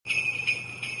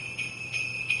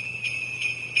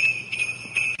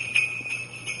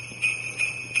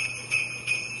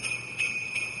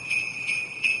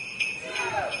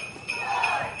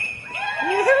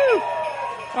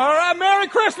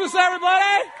Christmas,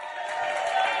 everybody?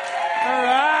 All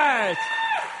right.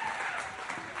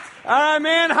 All right,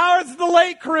 man. How's the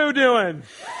late crew doing?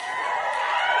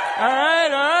 All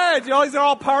right. You always are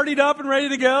all partied up and ready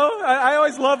to go. I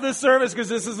always love this service because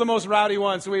this is the most rowdy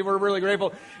one, so we're really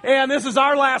grateful. And this is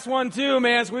our last one, too,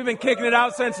 man. So we've been kicking it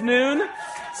out since noon.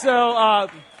 So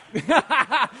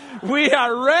we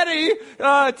are ready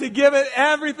to give it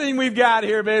everything we've got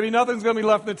here, baby. Nothing's going to be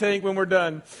left in the tank when we're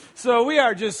done. So we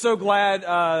are just so glad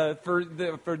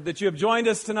that you have joined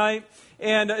us tonight.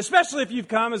 And especially if you've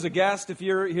come as a guest, if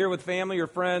you're here with family or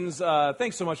friends,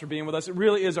 thanks so much for being with us. It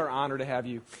really is our honor to have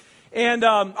you. And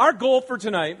our goal for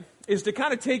tonight is to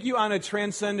kind of take you on a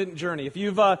transcendent journey. If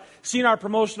you've seen our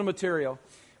promotional material,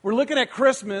 we're looking at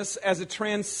Christmas as a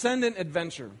transcendent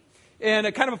adventure. And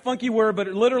a kind of a funky word, but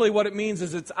literally what it means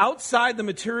is it's outside the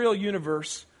material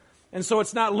universe, and so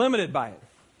it's not limited by it.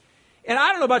 And I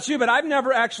don't know about you, but I've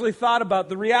never actually thought about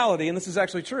the reality, and this is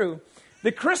actually true,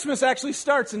 that Christmas actually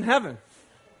starts in heaven.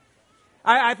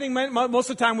 I think most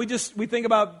of the time we think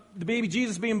about the baby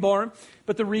Jesus being born,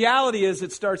 but the reality is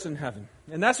it starts in heaven.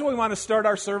 And that's what we want to start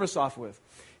our service off with.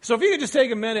 So if you could just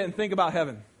take a minute and think about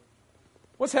heaven.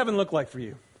 What's heaven look like for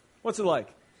you? What's it like?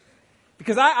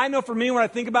 Because I know for me, when I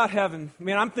think about heaven,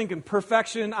 man, I'm thinking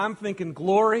perfection. I'm thinking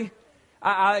glory.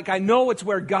 I know it's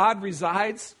where God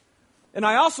resides. And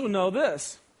I also know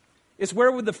this. It's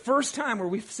where the first time where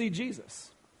we see Jesus.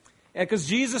 And because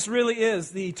Jesus really is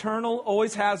the eternal,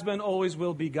 always has been, always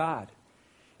will be God.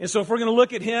 And so if we're going to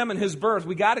look at him and his birth,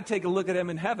 we got to take a look at him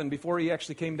in heaven before he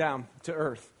actually came down to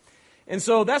earth. And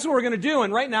so that's what we're going to do.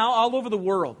 And right now, all over the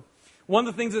world, one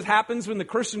of the things that happens in the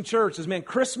Christian church is, man,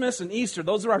 Christmas and Easter,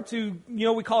 those are our two,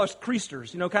 we call us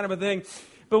Creasters, kind of a thing.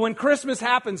 But when Christmas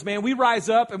happens, man, we rise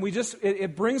up and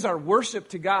it brings our worship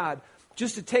to God.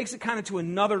 It takes it kind of to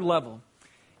another level.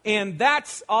 And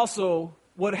that's also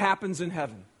what happens in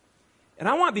heaven.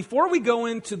 And before we go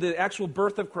into the actual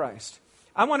birth of Christ,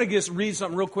 I want to just read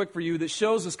something real quick for you that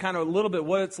shows us kind of a little bit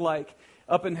what it's like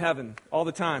up in heaven all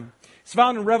the time. It's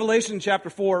found in Revelation chapter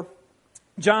 4.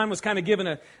 John was kind of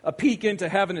given a peek into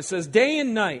heaven. It says, day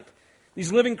and night,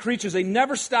 these living creatures, they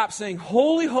never stop saying,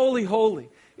 holy, holy, holy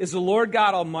is the Lord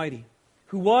God Almighty,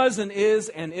 who was and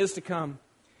is to come.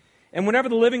 And whenever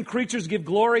the living creatures give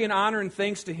glory and honor and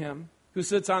thanks to him, who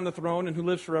sits on the throne and who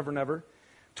lives forever and ever,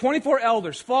 24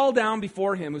 elders fall down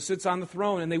before him who sits on the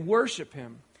throne, and they worship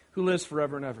him who lives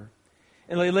forever and ever.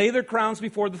 And they lay their crowns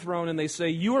before the throne, and they say,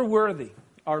 you are worthy,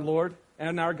 our Lord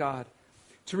and our God,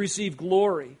 to receive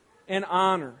glory and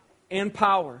honor and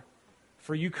power,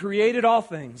 for you created all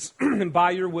things, and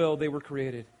by your will they were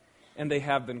created, and they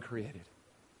have been created.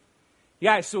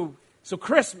 Yeah, so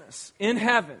Christmas in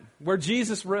heaven, where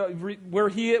Jesus, where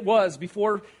he was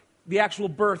before the actual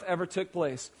birth ever took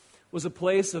place, was a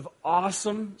place of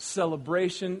awesome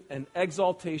celebration and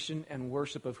exaltation and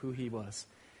worship of who he was.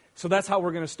 So that's how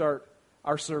we're going to start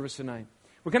our service tonight.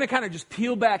 We're going to kind of just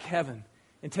peel back heaven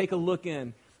and take a look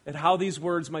in at how these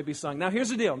words might be sung. Now, here's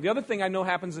the deal. The other thing I know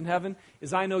happens in heaven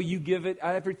is I know you give it,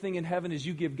 everything in heaven is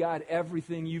you give God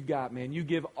everything you've got, man. You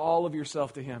give all of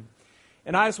yourself to him.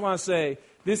 And I just want to say,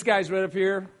 this guy's right up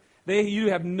here,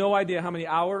 you have no idea how many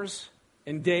hours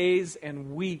and days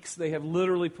and weeks they have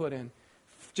literally put in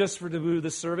just to do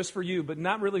this service for you, but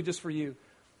not really just for you,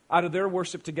 out of their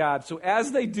worship to God. So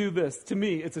as they do this, to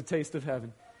me, it's a taste of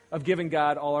heaven, of giving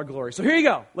God all our glory. So here you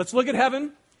go. Let's look at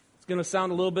heaven. It's going to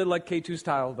sound a little bit like K2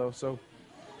 style, though. So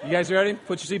you guys ready?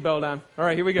 Put your seatbelt on. All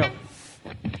right, here we go.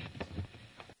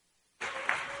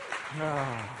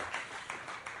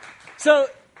 So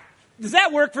does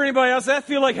that work for anybody else? Does that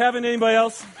feel like heaven to anybody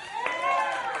else?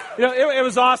 It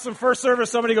was awesome. First service,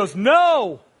 somebody goes,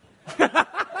 no.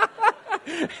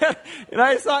 And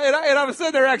I was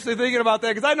sitting there actually thinking about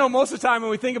that, because I know most of the time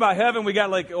when we think about heaven, we got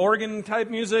like organ type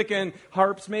music and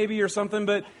harps maybe or something.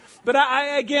 But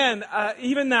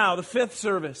even now, the fifth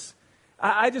service,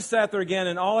 I just sat there again,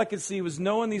 and all I could see was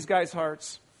knowing these guys'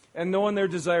 hearts and knowing their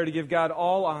desire to give God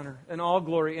all honor and all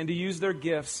glory and to use their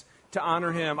gifts to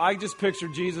honor him. I just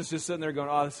pictured Jesus just sitting there going,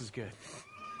 oh, this is good.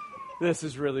 This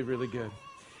is really, really good.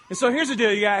 And so here's the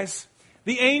deal, you guys.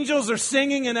 The angels are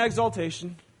singing in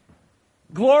exaltation.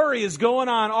 Glory is going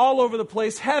on all over the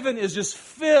place. Heaven is just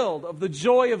filled of the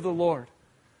joy of the Lord.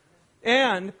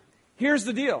 And here's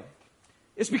the deal.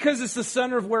 It's because it's the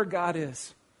center of where God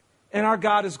is. And our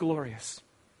God is glorious.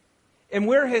 And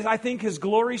where I think his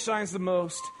glory shines the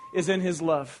most is in his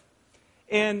love.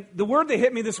 And the word that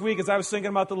hit me this week as I was thinking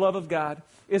about the love of God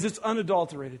is it's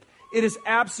unadulterated. It is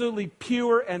absolutely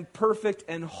pure and perfect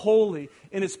and holy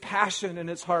in its passion and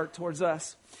its heart towards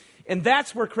us. And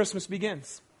that's where Christmas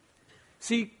begins.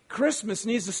 See, Christmas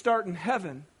needs to start in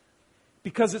heaven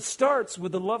Because it starts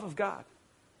with the love of God.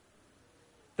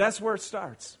 That's where it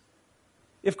starts.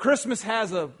 If Christmas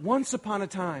has a once upon a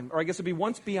time, or I guess it'd be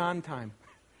once beyond time,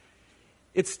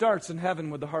 it starts in heaven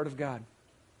with the heart of God.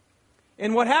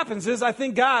 And what happens is, I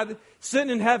think God, sitting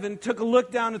in heaven, took a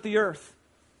look down at the earth.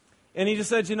 And he just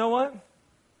said, you know what?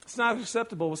 It's not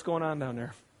acceptable what's going on down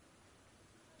there.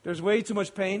 There's way too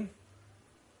much pain.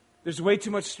 There's way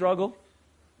too much struggle.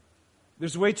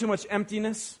 There's way too much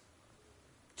emptiness.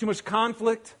 Too much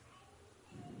conflict.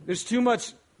 There's too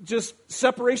much just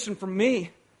separation from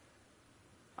me.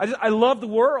 I love the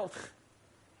world.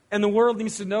 And the world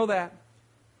needs to know that.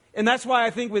 And that's why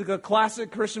I think with the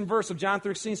classic Christian verse of John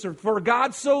 3:16, for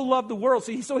God so loved the world.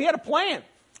 So he had a plan,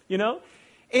 you know.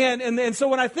 And so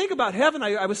when I think about heaven,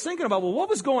 I was thinking about, well, what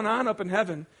was going on up in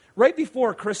heaven right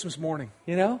before Christmas morning,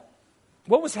 you know?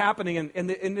 What was happening?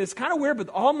 And it's kind of weird, but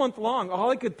all month long,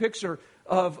 all I could picture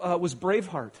of was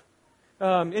Braveheart.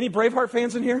 Any Braveheart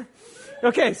fans in here?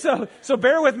 Okay, so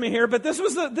bear with me here, but this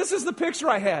is the picture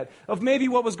I had of maybe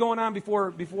what was going on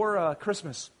before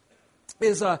Christmas.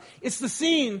 It's the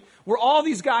scene where all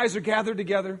these guys are gathered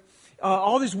together,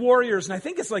 all these warriors, and I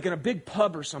think it's like in a big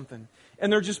pub or something,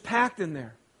 and they're just packed in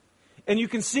there. And you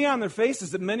can see on their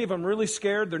faces that many of them are really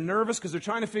scared. They're nervous because they're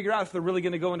trying to figure out if they're really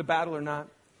going to go into battle or not.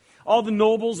 All the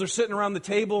nobles are sitting around the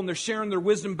table, and they're sharing their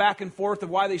wisdom back and forth of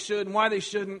why they should and why they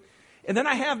shouldn't. And then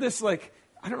I have this, like,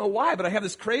 I don't know why, but I have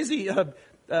this crazy,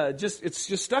 it's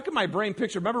just stuck in my brain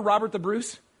picture. Remember Robert the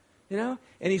Bruce? You know?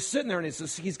 And he's sitting there, and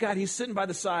he's sitting by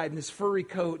the side in his furry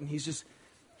coat, and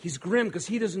he's grim because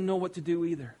he doesn't know what to do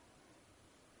either.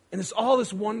 And it's all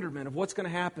this wonderment of what's going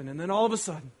to happen. And then all of a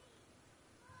sudden,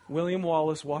 William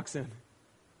Wallace walks in,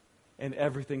 and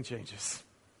everything changes.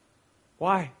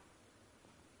 Why?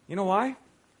 You know why?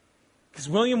 Because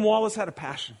William Wallace had a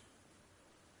passion.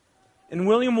 And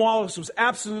William Wallace was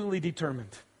absolutely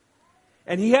determined.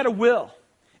 And he had a will,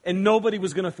 and nobody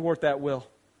was going to thwart that will.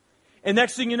 And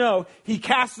next thing you know, he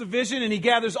casts a vision, and he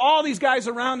gathers all these guys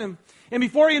around him. And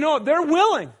before you know it, they're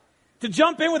willing to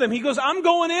jump in with him. He goes, I'm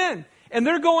going in. And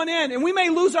they're going in. And we may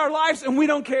lose our lives, and we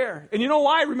don't care. And you know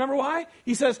why? Remember why?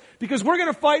 He says, because we're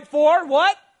going to fight for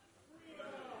what? Freedom.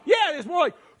 Yeah, it's more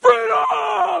like,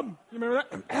 freedom! You remember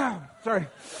that? Sorry.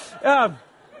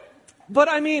 But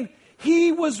I mean,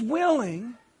 he was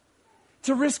willing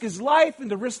to risk his life and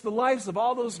to risk the lives of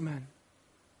all those men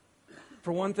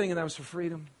for one thing, and that was for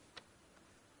freedom.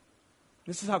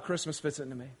 This is how Christmas fits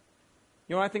into me.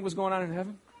 You know what I think was going on in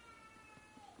heaven?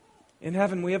 In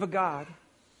heaven, we have a God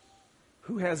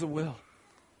who has a will.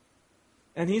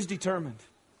 And he's determined.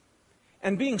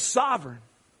 And being sovereign,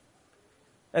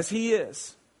 as he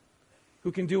is,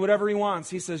 who can do whatever he wants,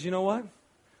 he says, you know what?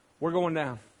 We're going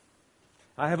down.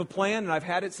 I have a plan, and I've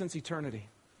had it since eternity.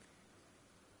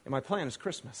 And my plan is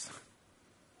Christmas.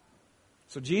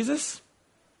 So Jesus,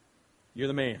 you're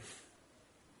the man.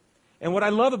 And what I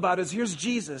love about it is, here's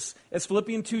Jesus, as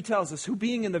Philippians 2 tells us, who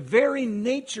being in the very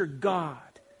nature God.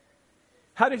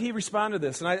 How did he respond to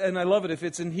this? And I love it if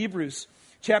it's in Hebrews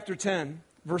chapter 10,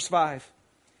 verse 5.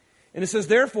 And it says,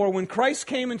 therefore, when Christ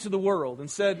came into the world,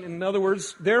 and said, in other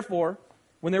words, therefore,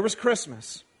 when there was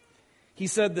Christmas, he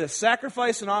said this,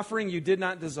 sacrifice and offering you did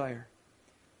not desire,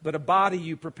 but a body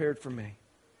you prepared for me.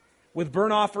 With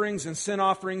burnt offerings and sin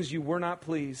offerings you were not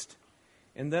pleased.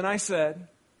 And then I said,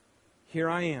 here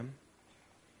I am.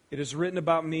 It is written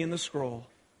about me in the scroll.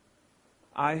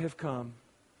 I have come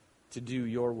to do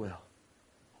your will,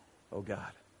 oh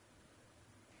God.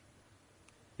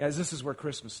 Guys, this is where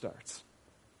Christmas starts.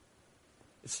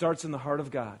 It starts in the heart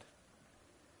of God,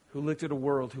 who looked at a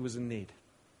world who was in need.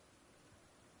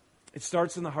 It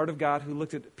starts in the heart of God, who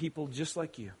looked at people just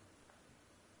like you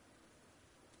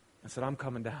and said, I'm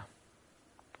coming down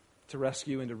to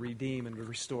rescue and to redeem and to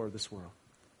restore this world.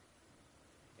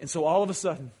 And so all of a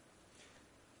sudden,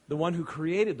 the one who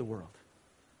created the world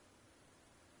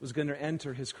was going to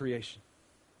enter his creation.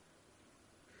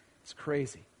 It's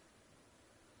crazy.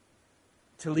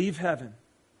 To leave heaven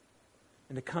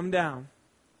and to come down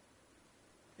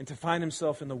and to find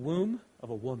himself in the womb of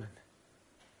a woman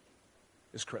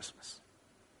is Christmas.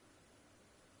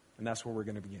 And that's where we're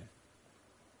going to begin.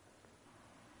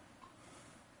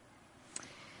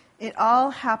 It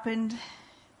all happened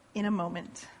in a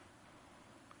moment.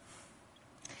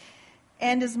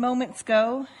 And as moments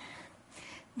go,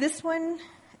 this one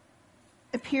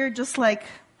appeared just like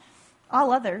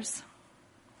all others.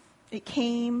 It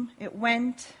came, it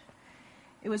went,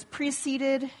 it was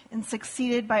preceded and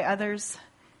succeeded by others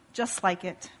just like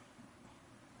it.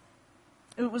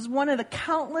 It was one of the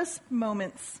countless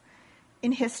moments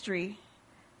in history.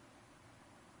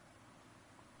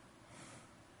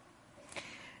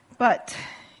 But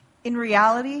In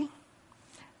reality,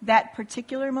 that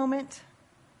particular moment,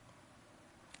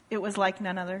 it was like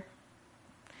none other.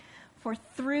 For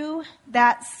through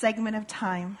that segment of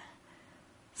time,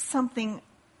 something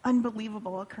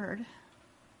unbelievable occurred.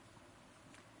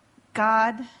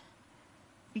 God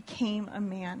became a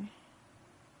man.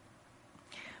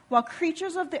 While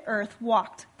creatures of the earth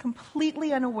walked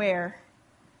completely unaware,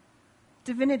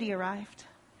 divinity arrived.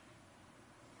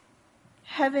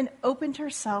 Heaven opened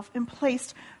herself and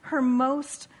placed her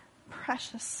most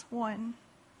precious one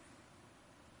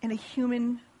in a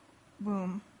human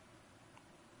womb.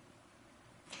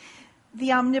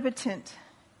 The omnipotent,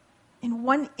 in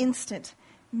one instant,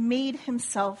 made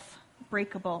himself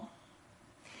breakable.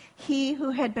 He who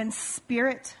had been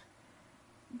spirit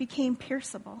became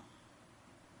pierceable.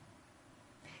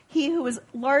 He who was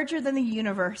larger than the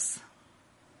universe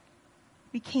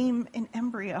became an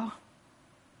embryo.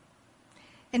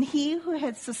 And he who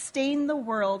had sustained the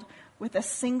world with a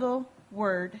single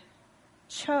word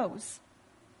chose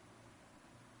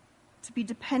to be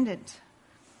dependent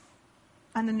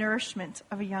on the nourishment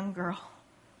of a young girl.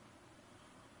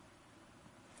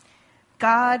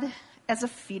 God as a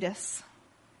fetus,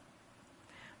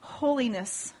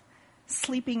 holiness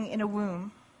sleeping in a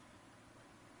womb,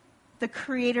 the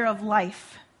creator of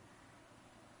life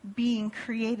being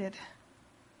created.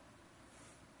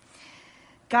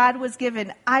 God was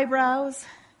given eyebrows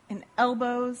and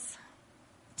elbows,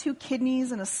 2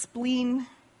 kidneys and a spleen.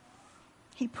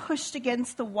 He pushed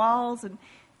against the walls and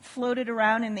floated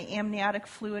around in the amniotic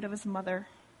fluid of his mother.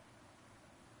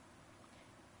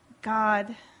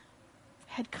 God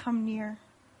had come near.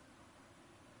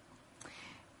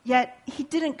 Yet he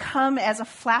didn't come as a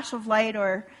flash of light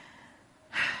or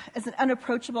as an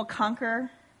unapproachable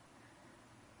conqueror,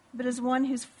 but as one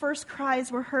whose first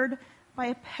cries were heard by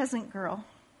a peasant girl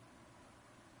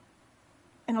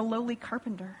and a lowly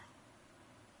carpenter.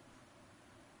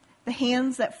 The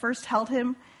hands that first held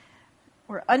him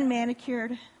were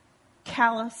unmanicured,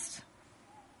 calloused,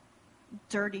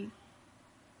 dirty.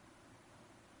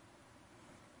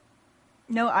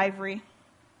 No ivory,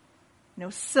 no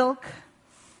silk,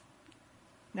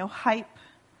 no hype,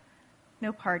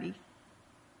 no party.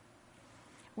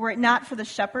 Were it not for the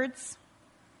shepherds,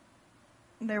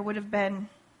 there would have been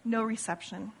no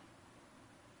reception.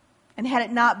 And had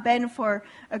it not been for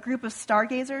a group of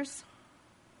stargazers,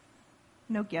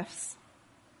 no gifts.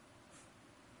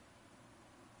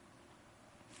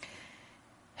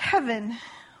 Heaven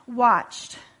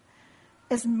watched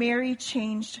as Mary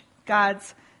changed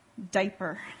God's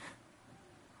diaper.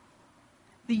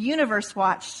 The universe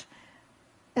watched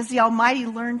as the Almighty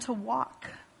learned to walk.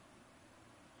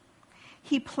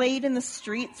 He played in the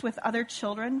streets with other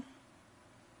children.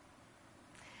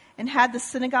 And had the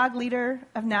synagogue leader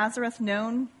of Nazareth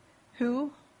known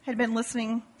who had been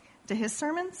listening to his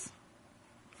sermons?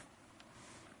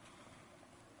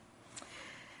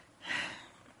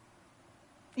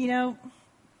 You know,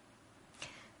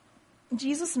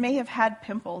 Jesus may have had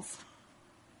pimples.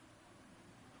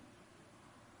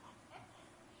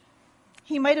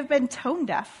 He might have been tone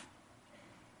deaf.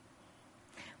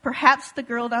 Perhaps the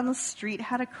girl down the street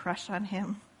had a crush on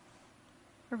him,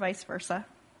 or vice versa.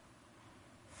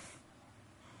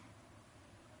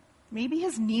 Maybe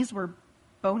his knees were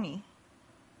bony.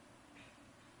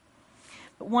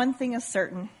 But one thing is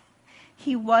certain.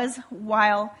 He was,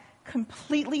 while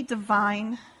completely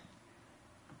divine,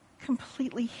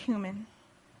 completely human.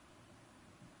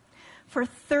 For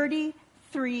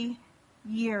 33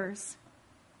 years,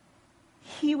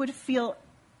 he would feel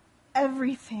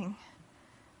everything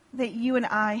that you and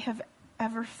I have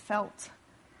ever felt.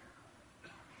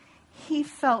 He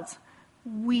felt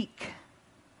weak.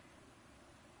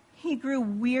 He grew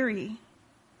weary.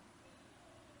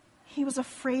 He was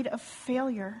afraid of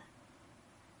failure.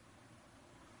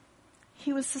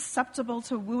 He was susceptible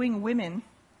to wooing women.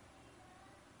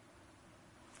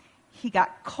 He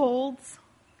got colds.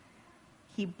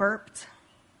 He burped.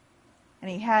 And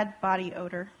he had body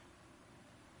odor.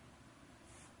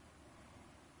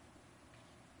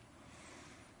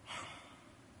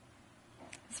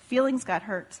 His feelings got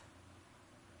hurt.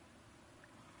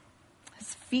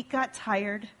 His feet got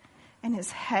tired. And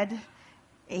his head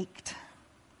ached.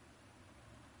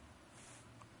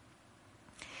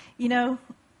 You know,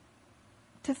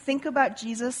 to think about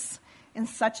Jesus in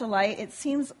such a light, it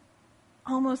seems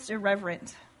almost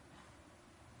irreverent,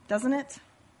 doesn't it?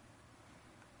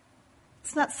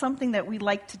 It's not something that we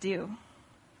like to do.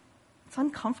 It's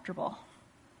uncomfortable.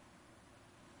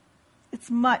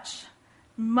 It's much,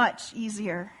 much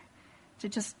easier to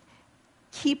just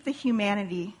keep the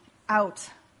humanity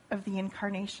out of the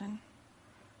incarnation.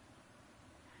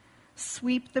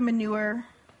 sweep the manure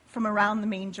from around the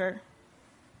manger,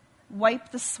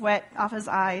 wipe the sweat off his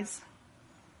eyes,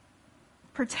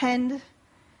 pretend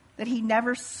that he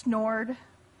never snored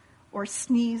or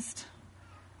sneezed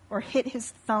or hit his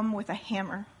thumb with a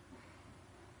hammer.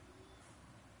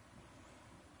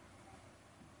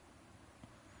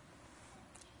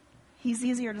 He's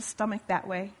easier to stomach that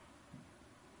way.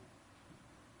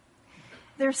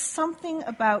 There's something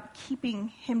about keeping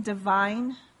him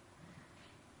divine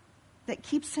that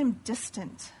keeps him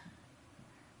distant,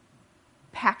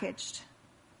 packaged,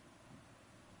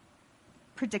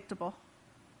 predictable.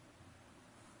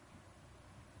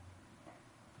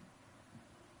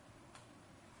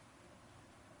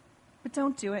 But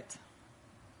don't do it.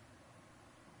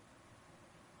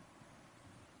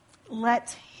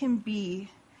 Let him be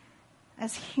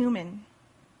as human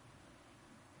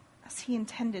as he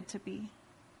intended to be.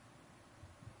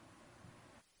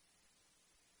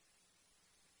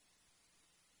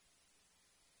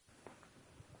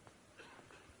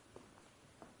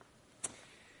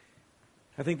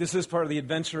 I think this is part of the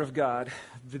adventure of God,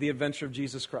 the adventure of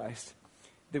Jesus Christ,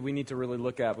 that we need to really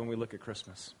look at when we look at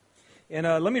Christmas. And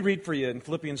let me read for you in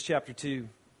Philippians chapter 2.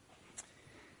 It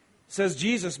says,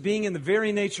 Jesus, being in the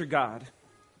very nature God,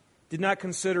 did not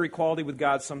consider equality with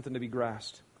God something to be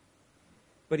grasped.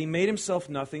 But he made himself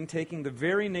nothing, taking the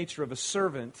very nature of a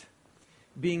servant,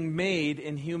 being made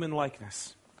in human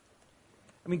likeness.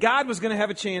 I mean, God was going to have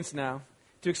a chance now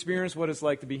to experience what it's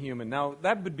like to be human. Now,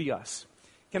 that would be us.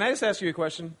 Can I just ask you a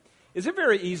question? Is it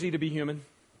very easy to be human?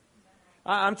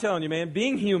 I'm telling you, man,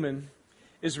 being human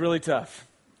is really tough.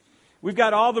 We've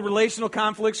got all the relational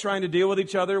conflicts trying to deal with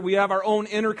each other. We have our own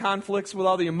inner conflicts with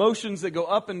all the emotions that go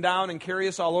up and down and carry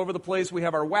us all over the place. We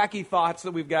have our wacky thoughts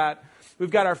that we've got. We've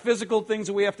got our physical things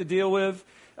that we have to deal with.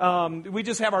 We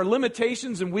just have our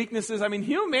limitations and weaknesses. I mean,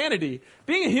 humanity,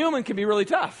 being a human can be really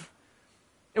tough.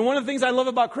 And one of the things I love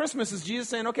about Christmas is Jesus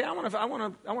saying, okay, I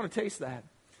want to taste that.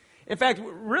 In fact,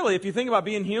 really, if you think about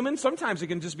being human, sometimes it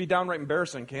can just be downright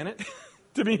embarrassing, can't it?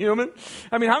 To be human.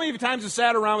 I mean, how many times have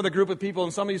sat around with a group of people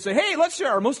and somebody say, hey, let's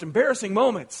share our most embarrassing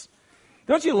moments.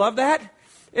 Don't you love that?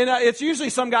 And it's usually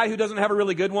some guy who doesn't have a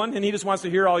really good one and he just wants to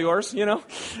hear all yours, you know?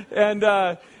 And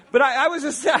but I was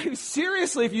just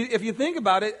seriously, if you think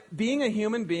about it, being a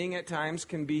human being at times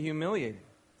can be humiliating.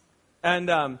 And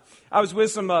I was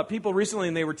with some people recently,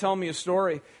 and they were telling me a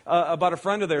story about a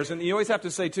friend of theirs. And you always have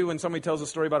to say, too, when somebody tells a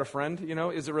story about a friend, you know,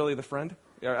 is it really the friend?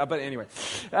 Yeah, but anyway.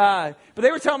 But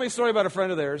they were telling me a story about a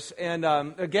friend of theirs, and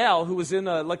a gal who was in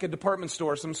like a department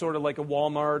store, some sort of like a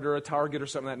Walmart or a Target or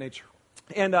something of that nature.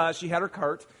 And she had her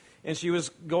cart, and she was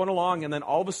going along, and then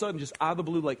all of a sudden, just out of the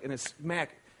blue, like in a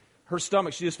smack, her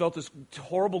stomach, she just felt this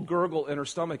horrible gurgle in her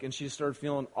stomach, and she just started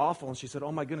feeling awful. And she said,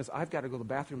 oh, my goodness, I've got to go to the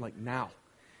bathroom like now.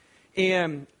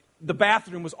 And the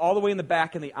bathroom was all the way in the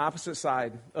back on the opposite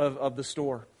side of the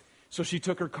store. So she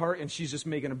took her cart and she's just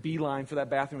making a beeline for that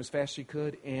bathroom as fast as she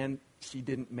could, and she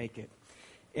didn't make it.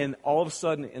 And all of a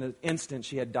sudden, in an instant,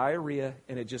 she had diarrhea,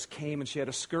 and it just came, and she had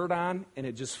a skirt on, and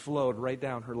it just flowed right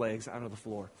down her legs onto the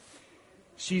floor.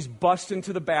 She's busts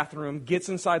into the bathroom, gets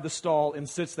inside the stall, and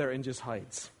sits there and just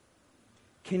hides.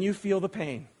 Can you feel the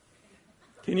pain?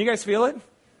 Can you guys feel it?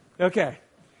 Okay.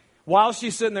 While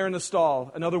she's sitting there in the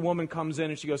stall, another woman comes in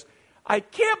and she goes, I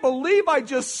can't believe I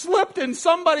just slipped in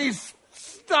somebody's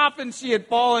stuff and she had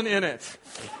fallen in it.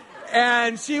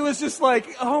 And she was just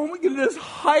like, oh my goodness,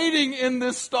 hiding in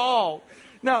this stall.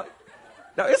 Now,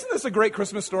 isn't this a great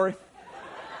Christmas story?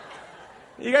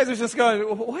 You guys are just going,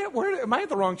 where am I at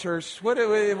the wrong church? What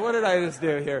did I just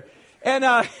do here? And,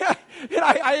 and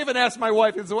I even asked my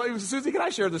wife, Susie, can I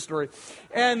share this story?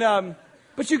 And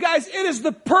but you guys, it is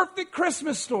the perfect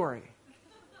Christmas story.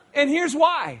 And here's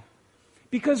why.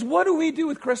 Because what do we do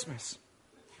with Christmas?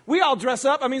 We all dress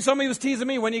up. I mean, somebody was teasing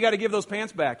me, when you got to give those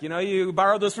pants back. You know, you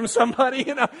borrowed those from somebody,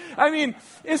 you know. I mean,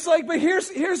 it's like, but here's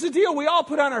the deal. We all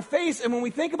put on our face, and when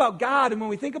we think about God and when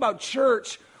we think about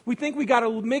church, we think we got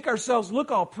to make ourselves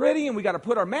look all pretty, and we got to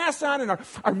put our masks on, and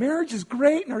our marriage is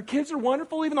great, and our kids are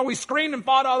wonderful, even though we screamed and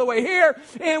fought all the way here,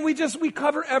 and we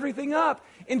cover everything up.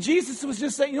 And Jesus was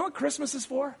just saying, you know what Christmas is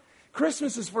for?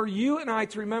 Christmas is for you and I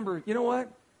to remember, you know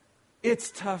what?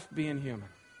 It's tough being human.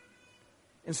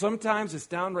 And sometimes it's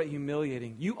downright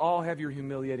humiliating. You all have your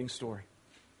humiliating story.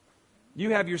 You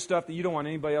have your stuff that you don't want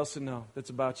anybody else to know that's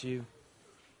about you.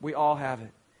 We all have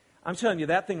it. I'm telling you,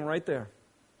 that thing right there,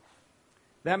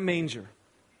 that manger,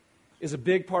 is a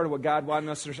big part of what God wanted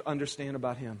us to understand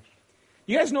about Him.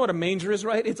 You guys know what a manger is,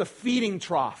 right? It's a feeding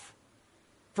trough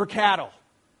for cattle.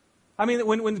 I mean,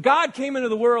 when God came into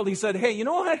the world, He said, hey, you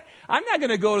know what? I'm not going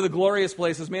to go to the glorious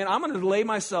places, man. I'm going to lay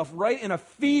myself right in a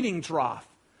feeding trough.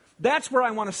 That's where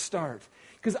I want to start.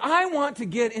 Because I want to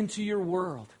get into your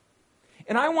world.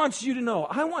 And I want you to know,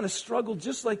 I want to struggle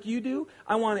just like you do.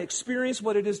 I want to experience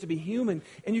what it is to be human.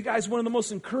 And you guys, one of the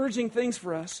most encouraging things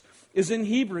for us is in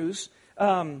Hebrews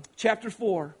chapter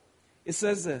 4. It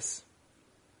says this.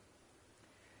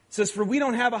 It says, for we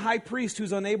don't have a high priest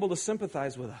who's unable to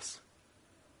sympathize with us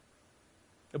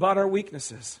about our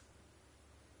weaknesses.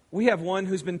 We have one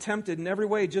who's been tempted in every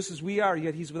way just as we are,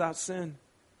 yet he's without sin.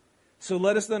 So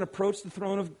let us then approach the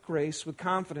throne of grace with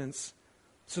confidence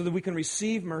so that we can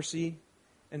receive mercy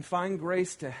and find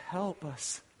grace to help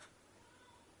us.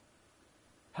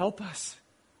 Help us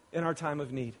in our time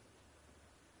of need.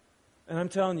 And I'm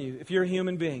telling you, if you're a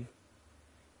human being,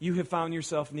 you have found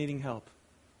yourself needing help.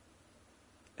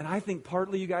 And I think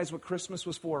partly, you guys, what Christmas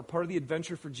was for, part of the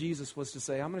adventure for Jesus was to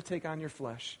say, I'm going to take on your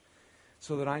flesh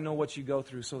so that I know what you go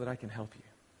through so that I can help you.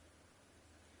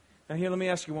 Now here, let me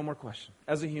ask you one more question.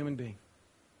 As a human being,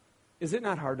 is it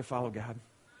not hard to follow God?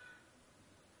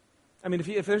 I mean,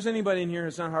 if there's anybody in here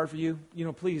it's not hard for you,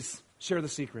 please share the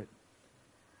secret.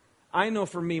 I know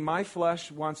for me, my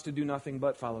flesh wants to do nothing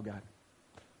but follow God.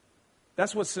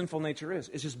 That's what sinful nature is.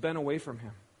 It's just bent away from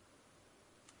Him.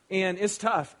 And it's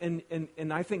tough. And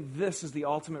I think this is the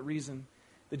ultimate reason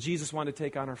that Jesus wanted to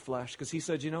take on our flesh. Because He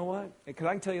said, you know what? Because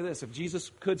I can tell you this. If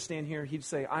Jesus could stand here, He'd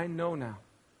say, I know now.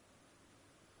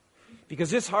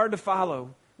 Because it's hard to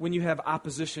follow when you have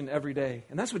opposition every day.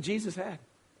 And that's what Jesus had.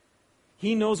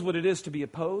 He knows what it is to be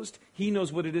opposed. He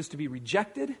knows what it is to be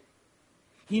rejected.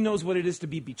 He knows what it is to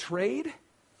be betrayed.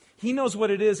 He knows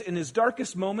what it is in His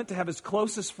darkest moment to have His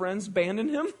closest friends abandon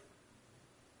Him.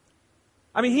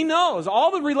 I mean, He knows.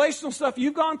 All the relational stuff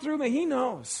you've gone through, man, He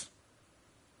knows.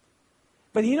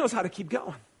 But He knows how to keep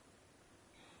going.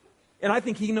 And I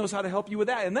think He knows how to help you with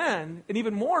that. And then, and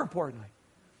even more importantly,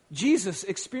 Jesus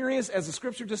experienced, as the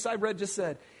scripture I read just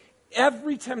said,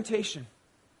 every temptation.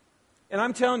 And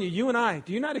I'm telling you, you and I,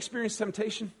 do you not experience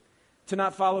temptation to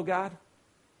not follow God?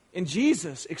 And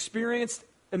Jesus experienced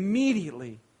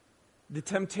immediately the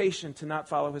temptation to not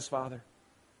follow His Father.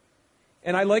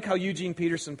 And I like how Eugene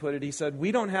Peterson put it. He said,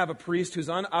 we don't have a priest who's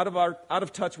out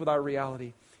of touch with our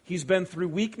reality. He's been through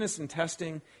weakness and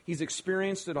testing. He's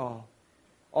experienced it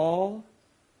all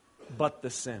but the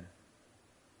sin.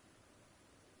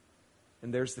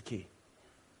 And there's the key.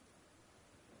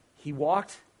 He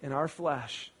walked in our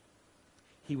flesh.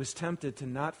 He was tempted to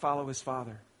not follow His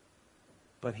Father,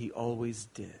 but He always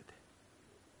did.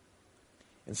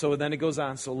 And so then it goes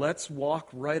on. So let's walk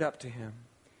right up to Him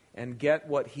and get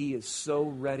what He is so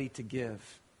ready to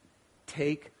give.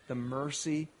 Take the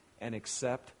mercy and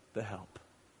accept the help.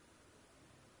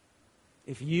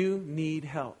 If you need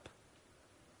help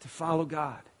to follow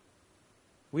God,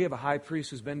 we have a high priest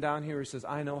who's been down here who says,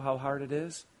 I know how hard it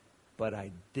is, but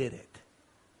I did it.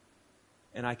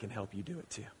 And I can help you do it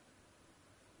too.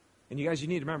 And you guys, you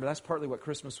need to remember, that's partly what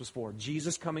Christmas was for.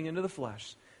 Jesus coming into the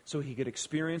flesh so He could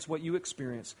experience what you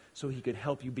experience, so He could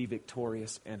help you be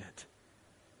victorious in it.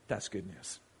 That's good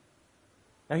news.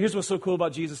 Now here's what's so cool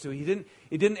about Jesus too.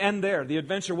 It didn't end there. The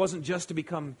adventure wasn't just to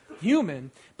become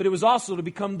human, but it was also to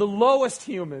become the lowest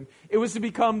human. It was to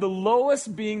become the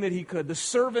lowest being that He could, the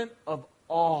servant of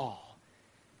all.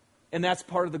 And that's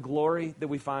part of the glory that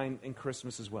we find in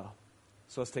Christmas as well.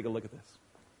 So let's take a look at this.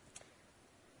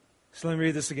 So let me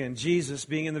read this again. Jesus,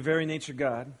 being in the very nature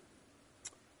God,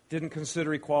 didn't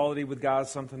consider equality with God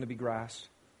something to be grasped,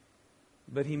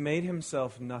 but He made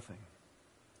Himself nothing,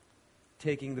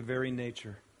 taking the very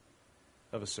nature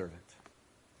of a servant.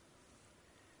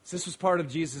 So this was part of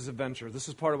Jesus' adventure. This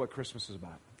is part of what Christmas is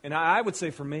about. And I would say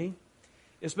for me,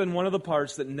 it's been one of the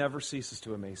parts that never ceases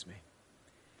to amaze me.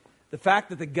 The fact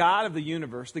that the God of the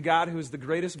universe, the God who is the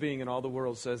greatest being in all the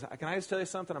world, says, can I just tell you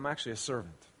something? I'm actually a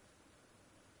servant.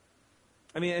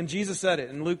 I mean, and Jesus said it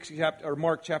in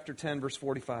Mark chapter 10, verse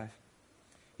 45.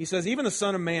 He says, even the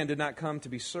Son of Man did not come to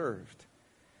be served,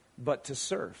 but to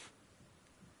serve.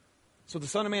 So the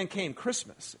Son of Man came,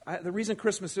 Christmas. The reason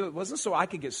Christmas it wasn't so I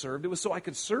could get served, it was so I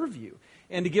could serve you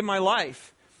and to give my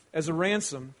life as a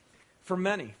ransom for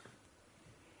many.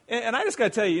 And I just got to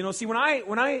tell you, see, when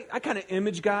I kind of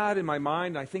image God in my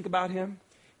mind, I think about Him,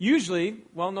 usually,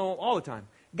 well, no, all the time,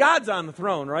 God's on the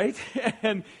throne, right?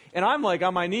 and I'm like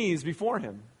on my knees before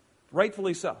Him,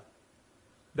 rightfully so.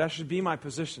 That should be my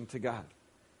position to God.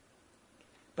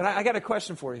 But I got a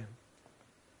question for you.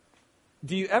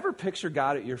 Do you ever picture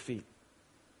God at your feet?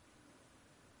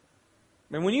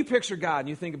 And when you picture God and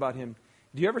you think about Him,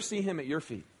 do you ever see Him at your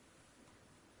feet?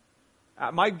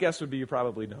 My guess would be you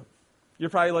probably don't. You're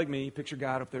probably like me. You picture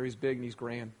God up there. He's big and He's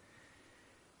grand.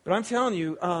 But I'm telling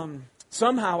you,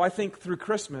 somehow I think through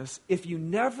Christmas, if you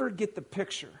never get the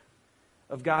picture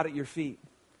of God at your feet,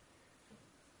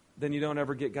 then you don't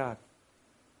ever get God.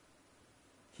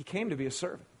 He came to be a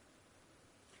servant.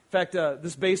 In fact,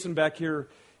 this basin back here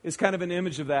is kind of an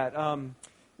image of that.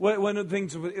 One of the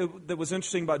things that was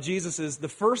interesting about Jesus is the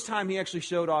first time he actually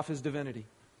showed off his divinity.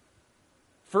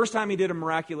 First time he did a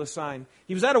miraculous sign.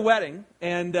 He was at a wedding,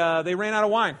 and they ran out of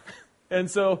wine.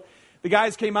 And so the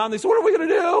guys came out, and they said, what are we going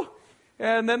to do?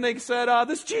 And then they said,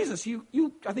 this Jesus,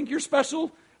 I think you're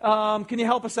special. Can you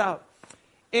help us out?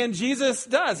 And Jesus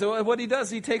does. What he does,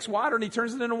 he takes water and he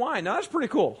turns it into wine. Now, that's pretty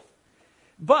cool.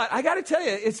 But I got to tell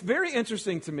you, it's very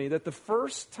interesting to me that the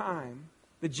first time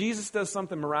that Jesus does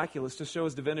something miraculous to show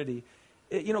his divinity,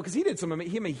 because he did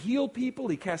he may heal people,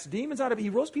 he cast demons out of it, he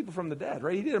rose people from the dead,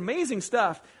 right? He did amazing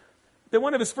stuff. That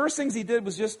one of his first things he did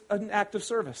was just an act of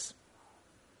service.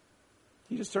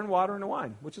 He just turned water into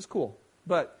wine, which is cool.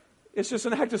 But it's just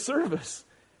an act of service.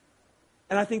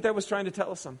 And I think that was trying to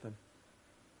tell us something.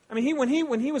 I mean, when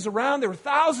he was around, there were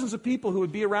thousands of people who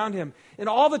would be around him. And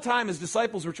all the time, his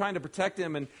disciples were trying to protect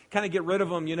him and kind of get rid of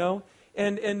him,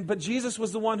 But Jesus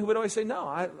was the one who would always say, no,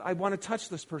 I want to touch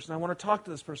this person. I want to talk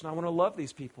to this person. I want to love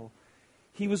these people.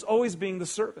 He was always being the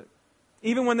servant.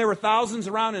 Even when there were thousands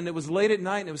around and it was late at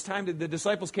night and it was time the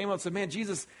disciples came up and said, man,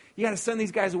 Jesus, you got to send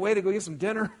these guys away to go get some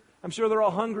dinner. I'm sure they're all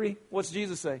hungry. What's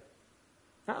Jesus say?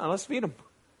 Let's feed them.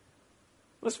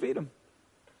 Let's feed them.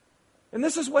 And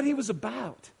this is what he was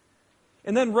about.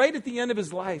 And then right at the end of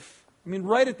his life,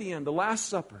 right at the end, the Last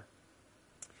Supper,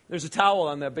 there's a towel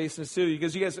on that basin too,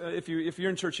 because you guys, if you're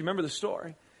in church, you remember the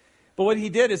story. But what he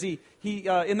did is he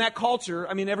in that culture,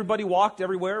 everybody walked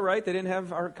everywhere, right? They didn't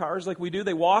have our cars like we do.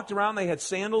 They walked around. They had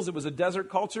sandals. It was a desert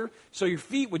culture. So your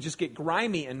feet would just get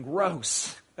grimy and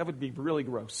gross. That would be really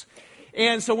gross.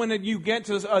 And so when you get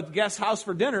to a guest house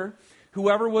for dinner,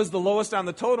 whoever was the lowest on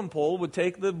the totem pole would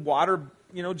take the water,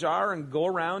 jar and go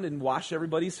around and wash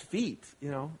everybody's feet,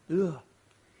 Ugh.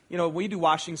 We do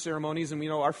washing ceremonies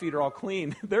and our feet are all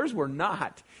clean. Theirs were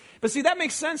not. But see, that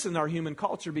makes sense in our human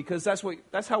culture because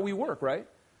that's how we work, right?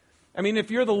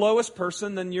 If you're the lowest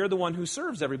person, then you're the one who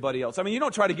serves everybody else. You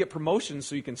don't try to get promotions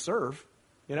so you can serve.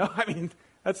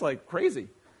 That's like crazy.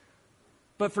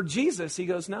 But for Jesus, he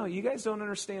goes, no, you guys don't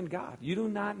understand God. You do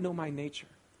not know my nature.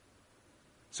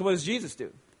 So what does Jesus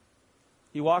do?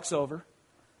 He walks over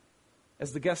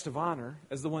as the guest of honor,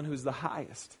 as the one who's the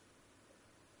highest.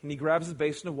 And he grabs a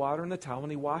basin of water and the towel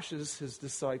and he washes his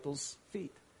disciples'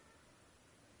 feet.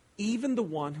 Even the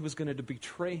one who was going to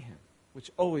betray him,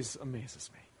 which always amazes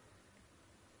me.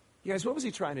 You guys, what was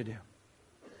he trying to do?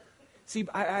 See,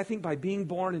 I think by being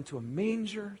born into a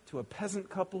manger, to a peasant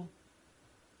couple,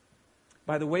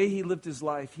 by the way he lived his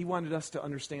life, he wanted us to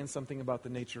understand something about the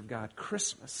nature of God.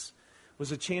 Christmas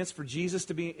was a chance for Jesus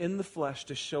to be in the flesh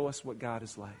to show us what God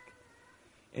is like.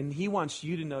 And he wants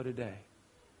you to know today,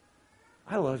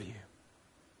 I love you.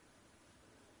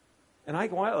 And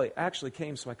I actually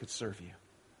came so I could serve you.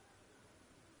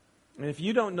 And if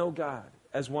you don't know God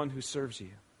as one who serves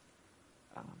you,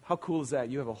 how cool is that?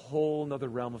 You have a whole other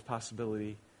realm of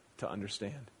possibility to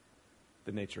understand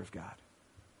the nature of God.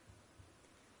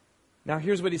 Now,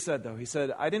 here's what he said, though. He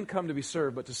said, I didn't come to be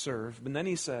served, but to serve. And then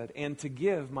he said, and to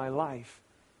give my life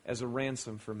as a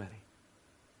ransom for many.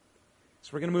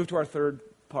 So we're going to move to our third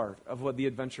part of what the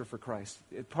adventure for Christ.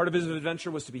 Part of his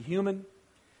adventure was to be human.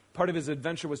 Part of his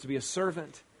adventure was to be a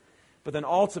servant. But then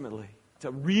ultimately, to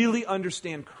really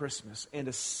understand Christmas and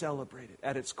to celebrate it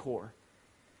at its core,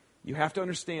 you have to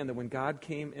understand that when God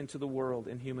came into the world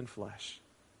in human flesh,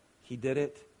 he did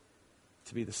it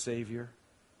to be the Savior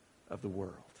of the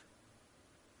world.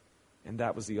 And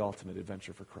that was the ultimate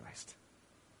adventure for Christ.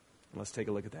 And let's take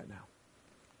a look at that now.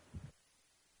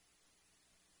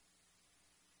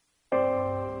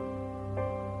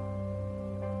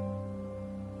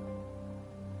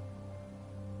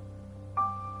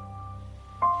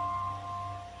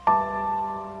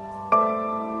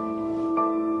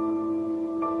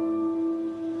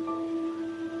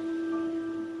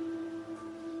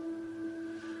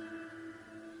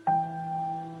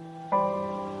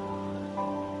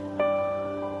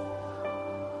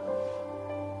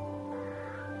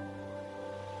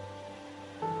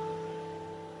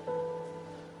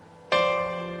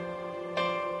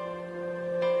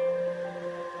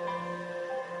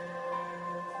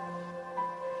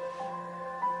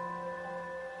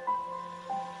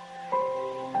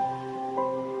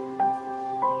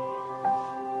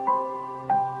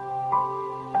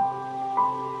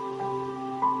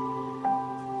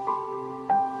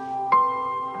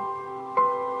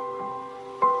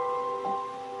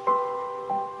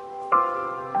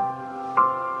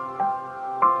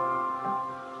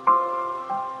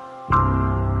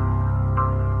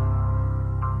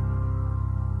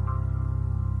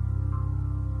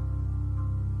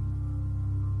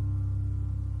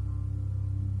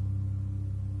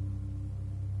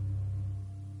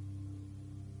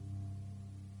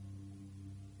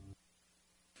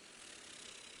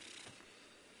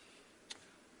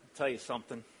 tell you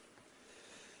something.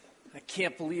 I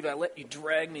can't believe I let you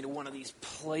drag me to one of these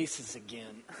places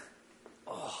again.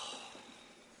 Oh.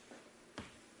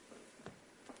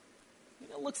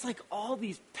 It looks like all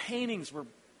these paintings were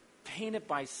painted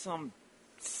by some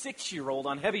 6-year-old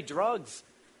on heavy drugs.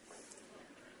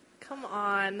 Come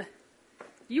on.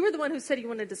 You were the one who said you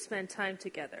wanted to spend time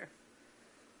together.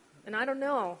 And I don't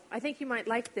know. I think you might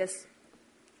like this.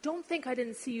 Don't think I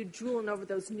didn't see you drooling over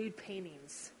those nude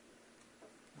paintings.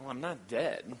 Well, I'm not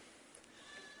dead.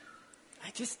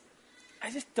 I just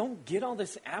don't get all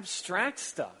this abstract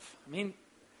stuff. I mean,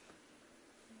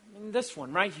 this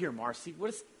one right here, Marcy. What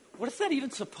is that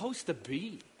even supposed to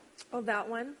be? Oh, that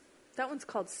one? That one's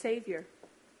called Savior.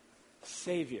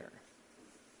 Savior.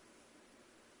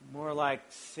 More like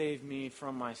save me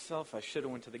from myself. I should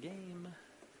have went to the game.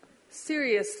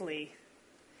 Seriously.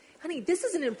 Honey, this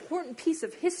is an important piece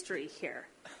of history here.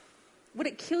 Would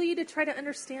it kill you to try to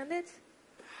understand it?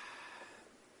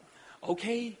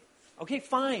 Okay,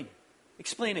 fine.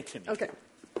 Explain it to me. Okay.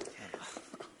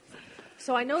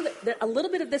 So I know that a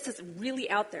little bit of this is really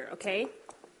out there, okay?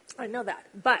 I know that.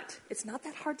 But it's not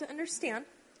that hard to understand.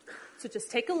 So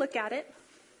just take a look at it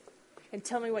and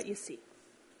tell me what you see.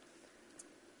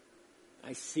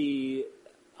 I see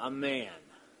a man.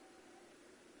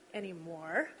 Any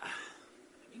more?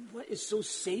 I mean, what is so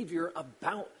savior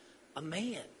about a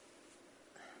man?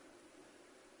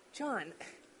 John,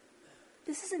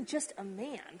 this isn't just a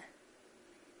man.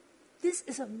 This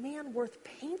is a man worth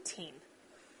painting.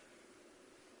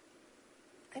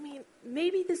 I mean,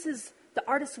 maybe this is the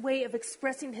artist's way of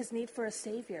expressing his need for a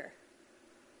savior.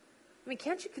 I mean,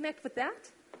 can't you connect with that?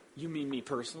 You mean me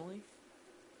personally?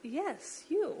 Yes,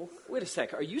 you. Wait a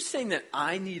sec. Are you saying that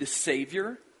I need a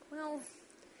savior? Well,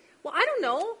 I don't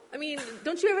know. I mean,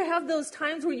 don't you ever have those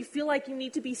times where you feel like you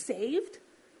need to be saved?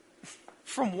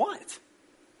 From what?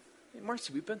 Hey,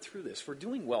 Marcy, we've been through this. We're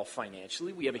doing well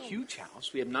financially. We have a huge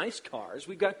house. We have nice cars.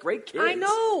 We've got great kids. I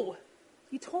know.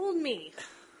 You told me.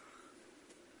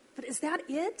 But is that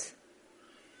it?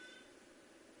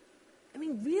 I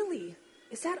mean, really?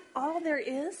 Is that all there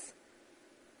is?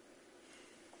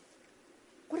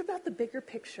 What about the bigger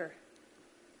picture?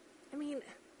 I mean,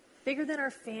 bigger than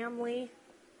our family,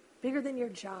 bigger than your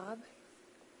job.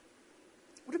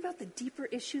 What about the deeper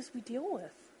issues we deal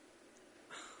with?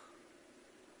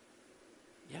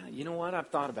 Yeah, you know what? I've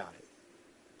thought about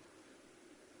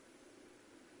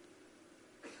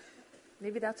it.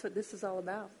 Maybe that's what this is all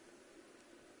about.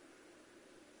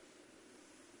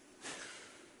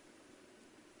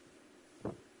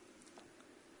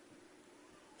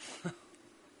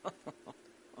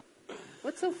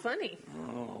 What's so funny?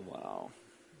 Oh, wow.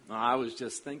 I was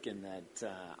just thinking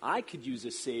that I could use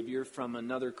a savior from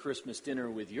another Christmas dinner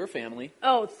with your family.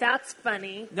 Oh, that's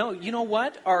funny. No, you know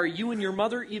what? Are you and your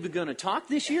mother even going to talk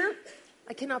this year?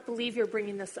 I cannot believe you're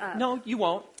bringing this up. No, you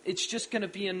won't. It's just going to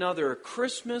be another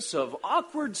Christmas of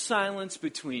awkward silence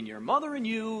between your mother and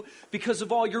you because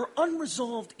of all your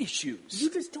unresolved issues.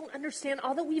 You just don't understand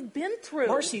all that we've been through.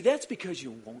 Marcy, that's because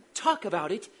you won't talk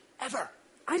about it ever.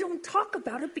 I don't talk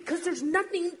about it because there's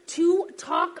nothing to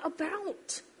talk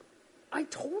about. I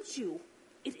told you,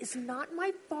 it is not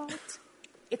my fault.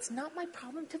 It's not my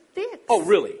problem to fix. Oh,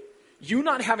 really? You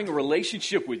not having a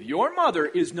relationship with your mother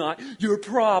is not your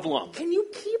problem. Can you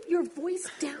keep your voice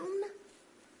down?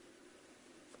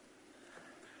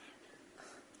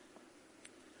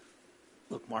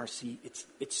 Look, Marcy,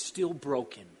 it's still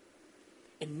broken.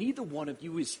 And neither one of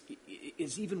you is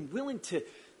even willing to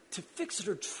fix it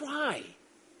or try.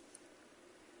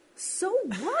 So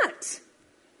what?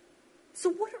 So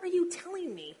what are you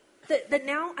telling me? That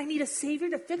now I need a savior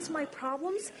to fix my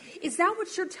problems? Is that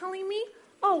what you're telling me?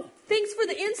 Oh, thanks for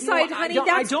the insight, honey.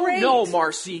 That's great. I don't know,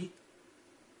 Marcy.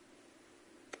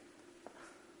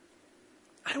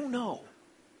 I don't know.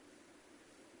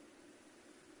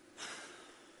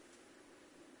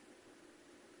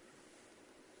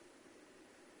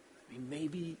 I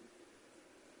mean,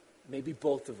 maybe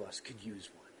both of us could use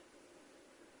one.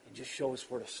 And just show us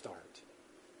where to start.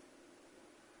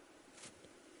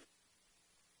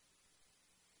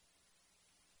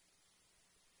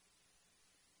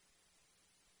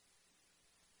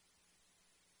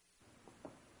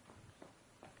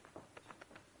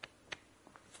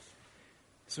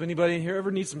 So anybody in here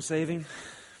ever need some saving?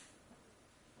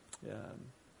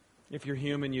 If you're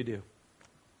human, you do.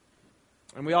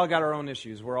 And we all got our own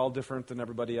issues. We're all different than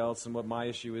everybody else, and what my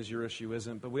issue is, your issue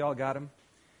isn't, but we all got them.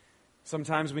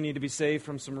 Sometimes we need to be saved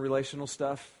from some relational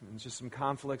stuff and just some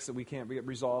conflicts that we can't get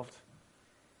resolved.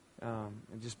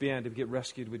 And just being able to get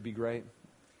rescued would be great.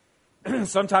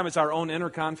 Sometimes it's our own inner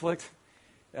conflict.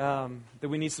 that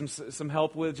we need some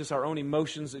help with, just our own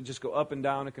emotions that just go up and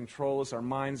down and control us. Our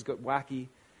minds go wacky.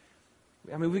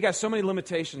 I mean, we've got so many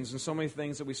limitations and so many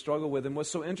things that we struggle with. And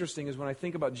what's so interesting is when I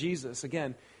think about Jesus,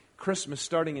 again, Christmas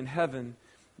starting in heaven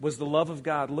was the love of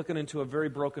God looking into a very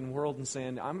broken world and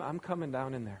saying, I'm coming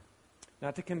down in there.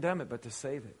 Not to condemn it, but to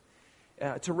save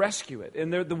it, to rescue it.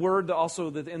 And the word also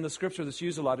that in the scripture that's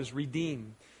used a lot is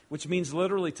redeem, which means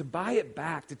literally to buy it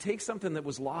back, to take something that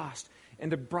was lost and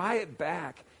to buy it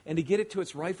back and to get it to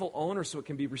its rightful owner so it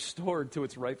can be restored to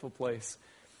its rightful place.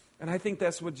 And I think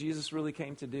that's what Jesus really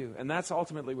came to do. And that's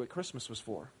ultimately what Christmas was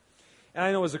for. And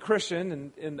I know as a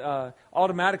Christian, and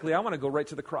automatically I want to go right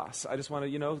to the cross. I just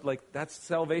want to, that's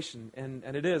salvation,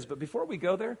 and it is. But before we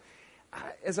go there,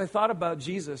 as I thought about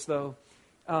Jesus, though,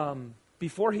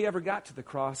 before he ever got to the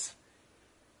cross,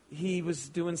 he was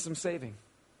doing some saving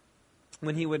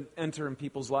when he would enter in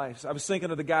people's lives. I was thinking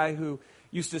of the guy who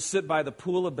used to sit by the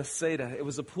pool of Bethsaida. It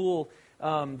was a pool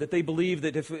that they believed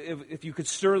that if you could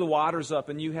stir the waters up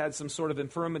and you had some sort of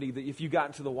infirmity, that if you got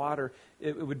into the water,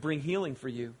 it would bring healing for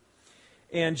you.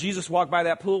 And Jesus walked by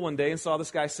that pool one day and saw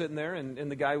this guy sitting there, and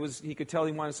the guy he could tell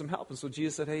he wanted some help. And so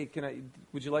Jesus said, hey,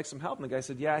 would you like some help? And the guy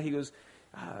said, yeah. He goes,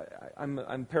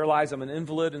 I'm paralyzed, I'm an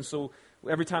invalid, and so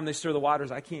every time they stir the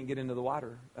waters, I can't get into the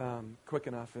water quick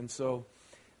enough. And so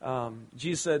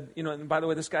Jesus said, and by the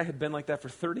way, this guy had been like that for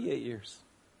 38 years.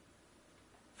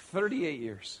 38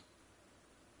 years.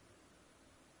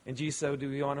 And Jesus said, do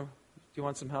you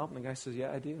want some help? And the guy says,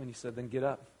 yeah, I do. And he said, then get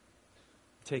up,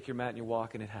 take your mat and you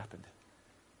walk, and it happened.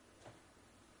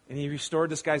 And he restored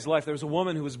this guy's life. There was a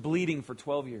woman who was bleeding for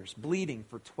 12 years. Bleeding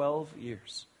for 12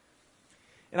 years.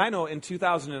 And I know in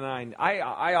 2009,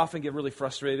 I often get really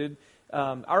frustrated.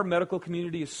 Our medical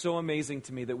community is so amazing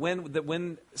to me that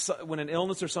when an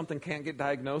illness or something can't get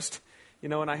diagnosed,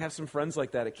 and I have some friends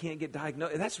like that, it can't get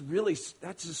diagnosed.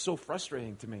 That's just so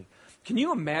frustrating to me. Can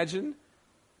you imagine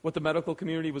what the medical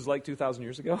community was like 2,000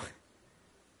 years ago?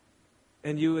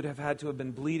 And you would have had to have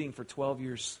been bleeding for 12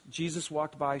 years. Jesus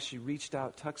walked by, she reached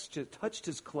out, touched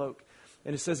his cloak,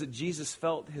 and it says that Jesus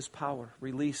felt his power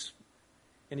release.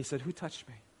 And he said, who touched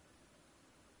me?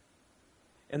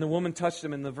 And the woman touched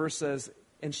him, and the verse says,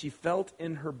 and she felt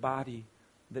in her body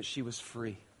that she was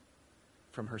free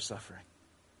from her suffering.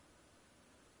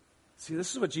 See,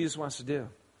 this is what Jesus wants to do.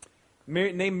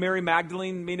 Name Mary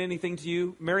Magdalene mean anything to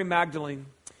you? Mary Magdalene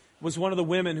was one of the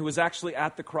women who was actually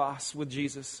at the cross with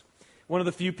Jesus. One of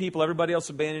the few people, everybody else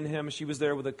abandoned him. She was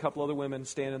there with a couple other women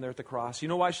standing there at the cross. You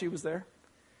know why she was there?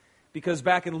 Because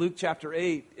back in Luke chapter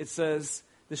 8, it says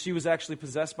that she was actually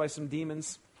possessed by some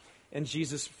demons, and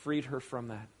Jesus freed her from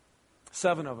that.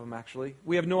 7 of them, actually.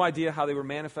 We have no idea how they were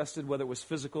manifested, whether it was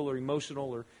physical or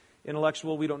emotional or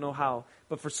intellectual. We don't know how.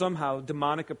 But for somehow,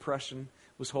 demonic oppression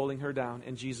was holding her down,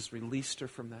 and Jesus released her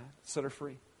from that, set her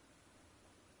free.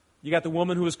 You got the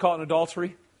woman who was caught in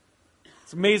adultery.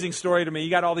 It's an amazing story to me. You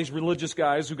got all these religious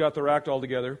guys who got their act all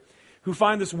together, who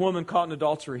find this woman caught in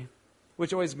adultery,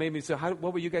 which always made me say,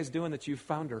 what were you guys doing that you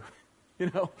found her?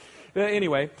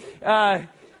 Anyway,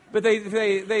 but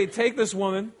they take this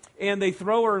woman and they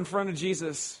throw her in front of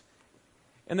Jesus.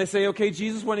 And they say, okay,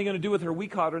 Jesus, what are you going to do with her? We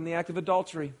caught her in the act of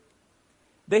adultery.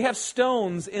 They have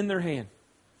stones in their hand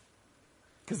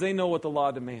because they know what the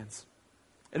law demands.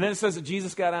 And then it says that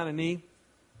Jesus got on a knee.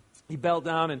 He bent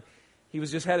down and he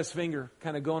had his finger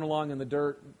kind of going along in the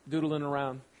dirt, doodling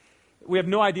around. We have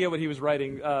no idea what he was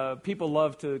writing. People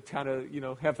love to kind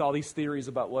of, have all these theories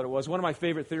about what it was. One of my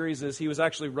favorite theories is he was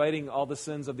actually writing all the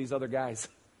sins of these other guys.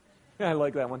 I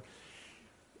like that one.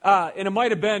 And it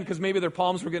might have been because maybe their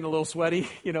palms were getting a little sweaty,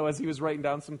 as he was writing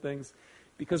down some things.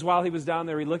 Because while he was down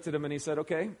there, he looked at him and he said,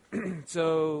 okay,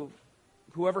 so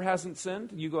whoever hasn't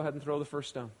sinned, you go ahead and throw the first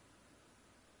stone.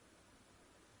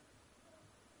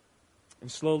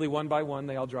 And slowly, one by one,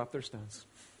 they all dropped their stones.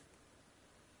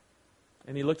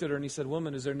 And he looked at her and he said,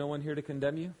 woman, is there no one here to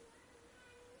condemn you?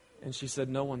 And she said,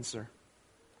 no one, sir.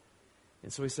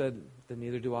 And so he said, then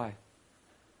neither do I.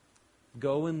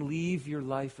 Go and leave your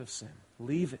life of sin.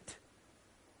 Leave it.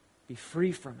 Be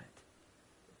free from it.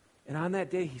 And on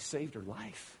that day, he saved her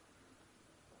life.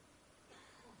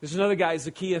 There's another guy,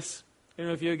 Zacchaeus. I don't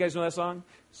know if you guys know that song.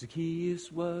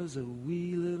 Zacchaeus was a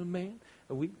wee little man.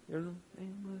 A wee little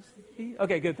man was he?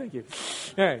 Okay, good, thank you.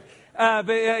 All right.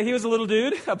 But he was a little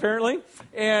dude, apparently.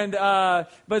 And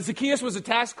but Zacchaeus was a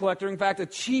tax collector, in fact, a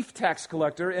chief tax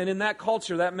collector. And in that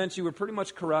culture, that meant you were pretty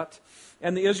much corrupt.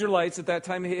 And the Israelites at that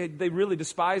time, they really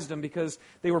despised them because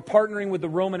they were partnering with the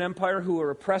Roman Empire who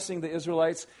were oppressing the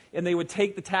Israelites. And they would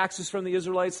take the taxes from the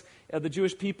Israelites, the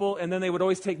Jewish people, and then they would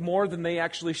always take more than they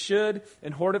actually should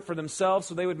and hoard it for themselves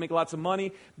so they would make lots of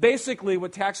money. Basically,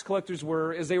 what tax collectors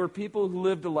were is they were people who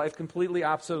lived a life completely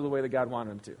opposite of the way that God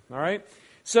wanted them to. All right?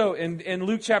 So in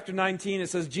Luke chapter 19, it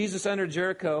says, Jesus entered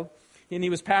Jericho, and he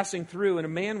was passing through, and a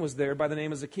man was there by the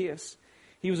name of Zacchaeus.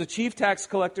 He was a chief tax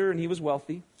collector, and he was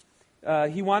wealthy.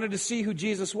 He wanted to see who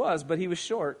Jesus was, but he was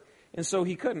short, and so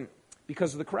he couldn't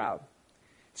because of the crowd.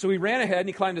 So he ran ahead, and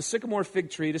he climbed a sycamore fig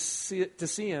tree to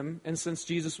see him, and since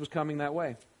Jesus was coming that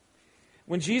way.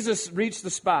 When Jesus reached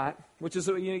the spot, which is,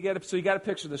 you got to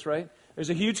picture this, right? There's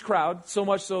a huge crowd, so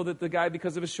much so that the guy,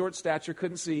 because of his short stature,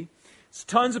 couldn't see. It's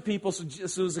tons of people,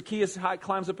 so Zacchaeus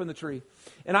climbs up in the tree.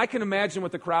 And I can imagine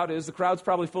what the crowd is. The crowd's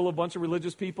probably full of a bunch of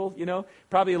religious people,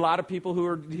 probably a lot of people who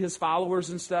are his followers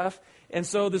and stuff. And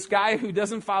so this guy who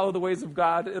doesn't follow the ways of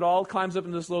God at all climbs up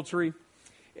in this little tree.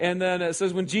 And then it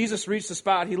says when Jesus reached the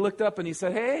spot, he looked up and he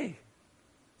said, "Hey,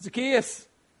 Zacchaeus,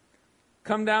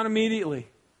 come down immediately.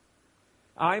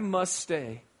 I must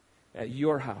stay at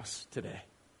your house today."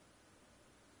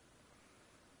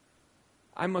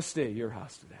 I must stay at your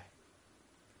house today.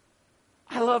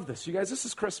 I love this. You guys, this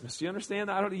is Christmas. Do you understand?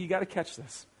 You got to catch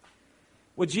this.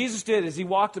 What Jesus did is he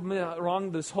walked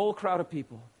along this whole crowd of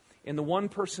people, and the one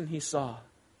person he saw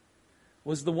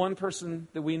was the one person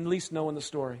that we at least know in the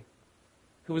story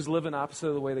who was living opposite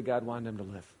of the way that God wanted him to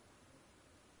live.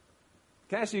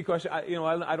 Can I ask you a question?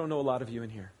 I don't know a lot of you in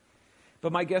here.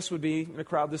 But my guess would be, in a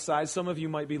crowd this size, some of you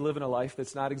might be living a life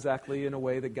that's not exactly in a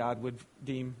way that God would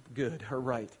deem good or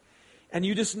right. And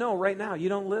you just know right now you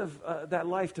don't live that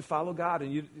life to follow God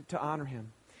and to honor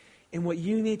Him. And what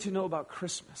you need to know about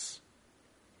Christmas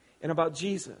and about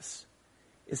Jesus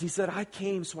is He said, "I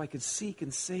came so I could seek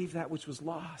and save that which was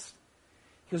lost."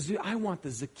 He goes, I want the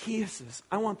Zacchaeuses.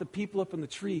 I want the people up in the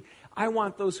tree. I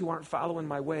want those who aren't following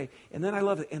my way. And then I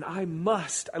love it. And I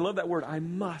love that word, I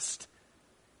must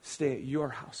stay at your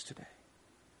house today.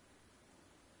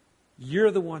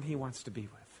 You're the one He wants to be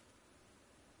with.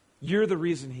 You're the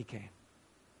reason He came.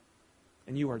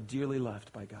 And you are dearly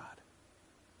loved by God.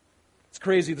 It's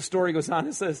crazy. The story goes on.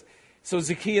 It says, so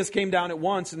Zacchaeus came down at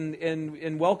once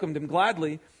and welcomed him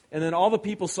gladly. And then all the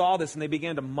people saw this and they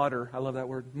began to mutter. I love that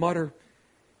word. Mutter.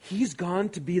 He's gone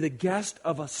to be the guest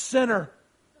of a sinner.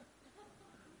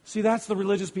 See, that's the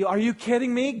religious people. Are you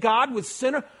kidding me? God with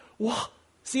sinner? Whoa.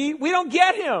 See, we don't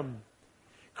get Him.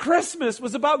 Christmas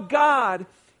was about God,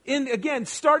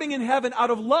 starting in heaven out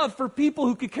of love for people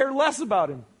who could care less about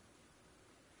Him.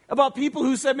 About people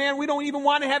who said, "Man, we don't even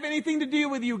want to have anything to do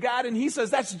with you, God." And He says,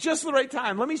 "That's just the right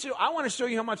time. I want to show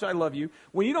you how much I love you.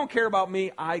 When you don't care about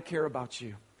me, I care about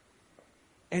you."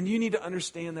 And you need to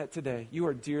understand that today. You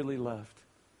are dearly loved.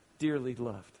 Dearly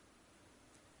loved.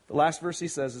 The last verse He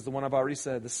says is the one I've already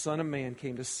said. The Son of Man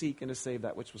came to seek and to save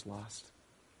that which was lost.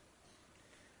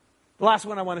 The last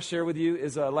one I want to share with you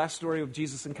is a last story of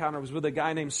Jesus' encounter. It was with a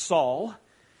guy named Saul.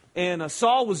 And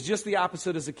Saul was just the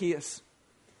opposite of Zacchaeus.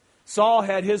 Saul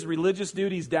had his religious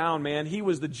duties down, man. He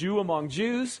was the Jew among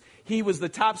Jews. He was the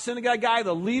top synagogue guy,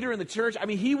 the leader in the church. I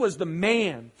mean, he was the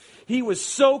man. He was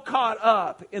so caught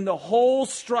up in the whole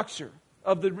structure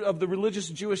of the religious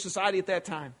Jewish society at that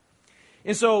time.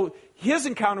 And so his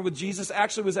encounter with Jesus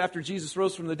actually was after Jesus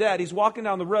rose from the dead. He's walking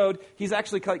down the road. He's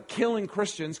actually killing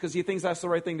Christians because he thinks that's the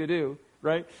right thing to do,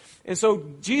 right? And so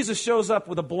Jesus shows up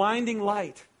with a blinding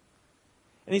light.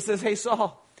 And He says, "Hey,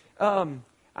 Saul,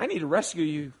 I need to rescue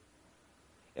you.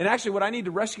 And actually what I need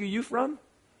to rescue you from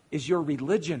is your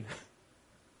religion."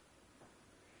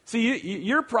 See,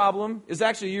 your problem is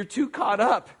actually you're too caught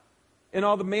up in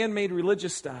all the man-made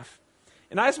religious stuff.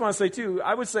 And I just want to say too,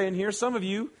 I would say in here, some of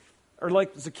you are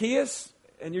like Zacchaeus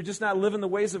and you're just not living the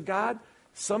ways of God.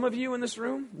 Some of you in this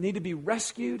room need to be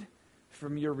rescued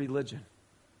from your religion.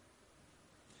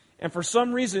 And for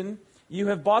some reason, you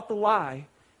have bought the lie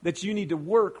that you need to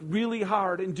work really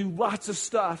hard and do lots of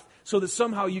stuff so that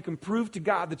somehow you can prove to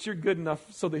God that you're good enough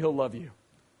so that He'll love you.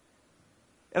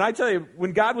 And I tell you,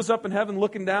 when God was up in heaven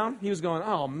looking down, He was going,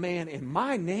 "Oh man, in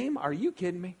my name? Are you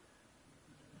kidding me?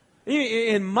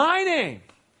 In my name,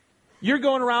 you're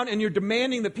going around and you're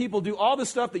demanding that people do all the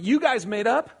stuff that you guys made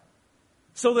up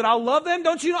so that I'll love them?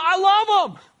 Don't you know I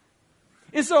love them?"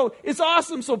 And so it's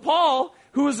awesome. So Paul,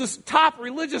 who was this top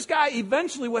religious guy,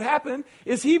 eventually what happened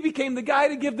is he became the guy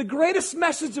to give the greatest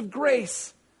message of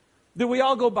grace that we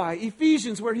all go by.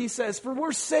 Ephesians, where he says, "For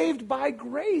we're saved by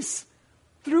grace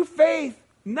through faith,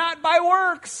 not by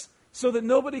works, so that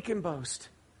nobody can boast."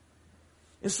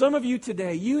 And some of you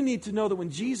today, you need to know that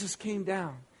when Jesus came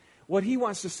down, what He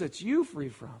wants to set you free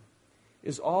from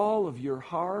is all of your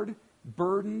hard,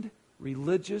 burdened,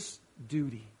 religious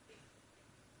duty.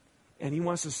 And He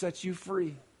wants to set you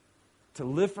free to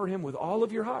live for Him with all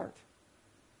of your heart,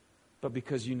 but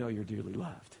because you know you're dearly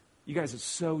loved. You guys, it's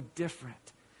so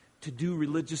different to do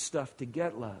religious stuff to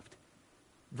get loved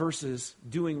versus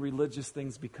doing religious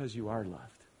things because you are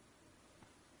loved.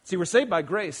 See, we're saved by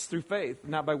grace through faith,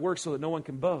 not by works, so that no one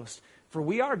can boast. For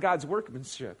we are God's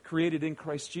workmanship, created in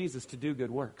Christ Jesus to do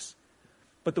good works.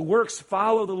 But the works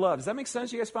follow the love. Does that make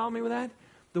sense? You guys follow me with that?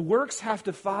 The works have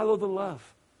to follow the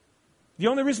love. The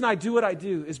only reason I do what I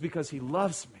do is because He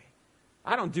loves me.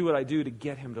 I don't do what I do to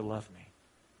get Him to love me.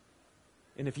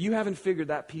 And if you haven't figured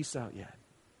that piece out yet,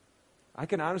 I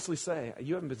can honestly say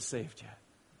you haven't been saved yet.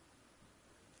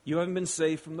 You haven't been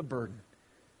saved from the burden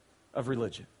of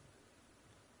religion.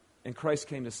 And Christ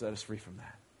came to set us free from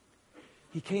that.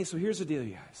 He came, so here's the deal,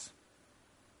 you guys.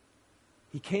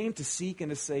 He came to seek and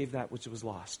to save that which was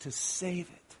lost, to save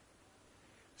it.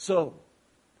 So,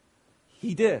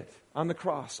 He did, on the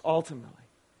cross, ultimately,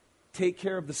 take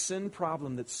care of the sin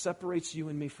problem that separates you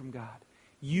and me from God.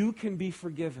 You can be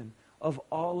forgiven of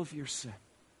all of your sin.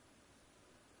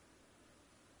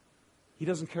 He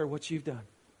doesn't care what you've done.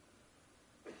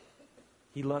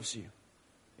 He loves you,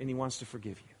 and He wants to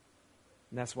forgive you.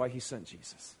 And that's why He sent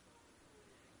Jesus.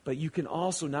 But you can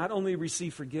also not only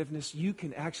receive forgiveness, you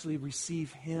can actually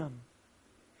receive Him.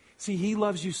 See, He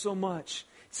loves you so much.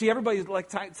 See, everybody,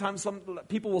 some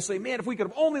people will say, man, if we could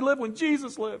have only lived when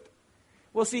Jesus lived.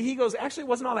 Well, see, He goes, actually, it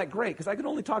wasn't all that great because I could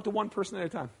only talk to one person at a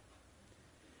time.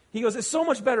 He goes, it's so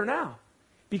much better now.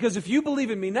 Because if you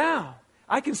believe in me now,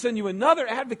 I can send you another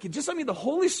advocate. Just the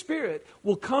Holy Spirit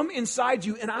will come inside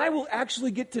you, and I will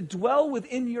actually get to dwell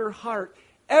within your heart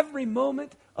every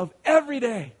moment of every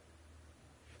day.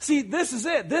 See, this is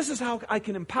it. This is how I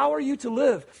can empower you to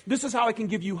live. This is how I can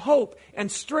give you hope and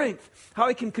strength. How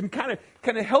I can kind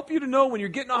of help you to know when you're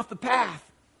getting off the path.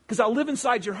 Because I'll live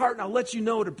inside your heart and I'll let you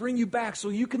know to bring you back so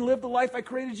you can live the life I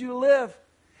created you to live.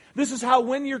 This is how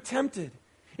when you're tempted,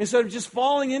 instead of just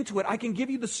falling into it, I can give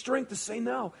you the strength to say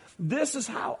no. This is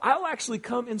how I'll actually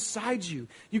come inside you.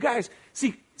 You guys,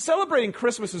 see, celebrating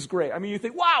Christmas is great. I mean, you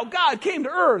think, wow, God came to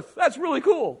earth. That's really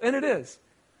cool. And it is.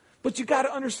 But you got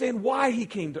to understand why He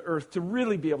came to earth to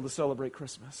really be able to celebrate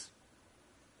Christmas.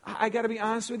 I got to be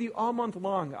honest with you, all month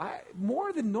long,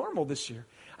 more than normal this year,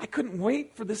 I couldn't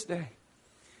wait for this day.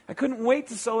 I couldn't wait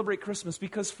to celebrate Christmas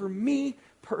because for me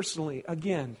personally,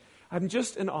 again, I'm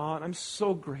just in awe and I'm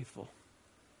so grateful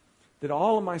that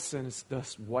all of my sin is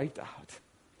just wiped out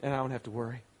and I don't have to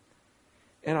worry.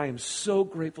 And I am so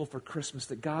grateful for Christmas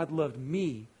that God loved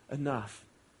me enough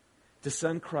to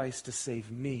send Christ to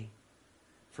save me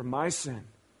from my sin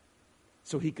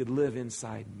so He could live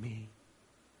inside me.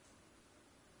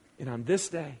 And on this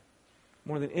day,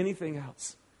 more than anything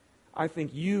else, I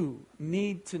think you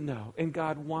need to know, and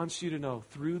God wants you to know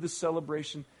through the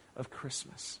celebration of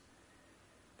Christmas,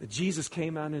 that Jesus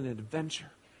came on an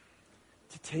adventure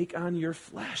to take on your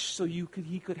flesh so He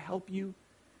could help you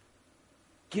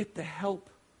get the help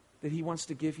that He wants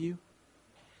to give you.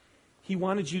 He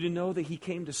wanted you to know that He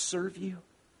came to serve you.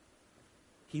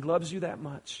 He loves you that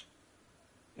much.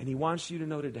 And He wants you to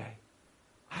know today,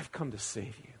 I've come to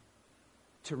save you,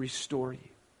 to restore you,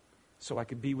 so I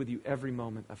could be with you every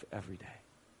moment of every day.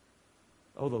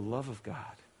 Oh, the love of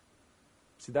God.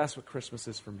 See, that's what Christmas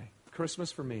is for me.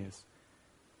 Christmas for me is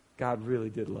God really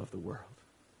did love the world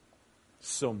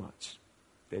so much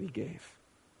that He gave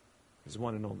His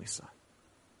one and only Son.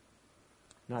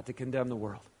 Not to condemn the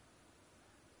world,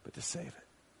 but to save it.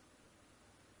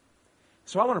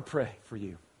 So I want to pray for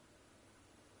you.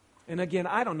 And again,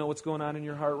 I don't know what's going on in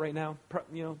your heart right now.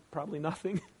 Probably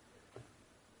nothing.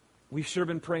 We've sure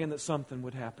been praying that something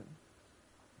would happen.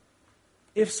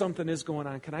 If something is going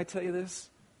on, can I tell you this?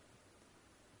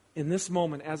 In this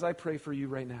moment, as I pray for you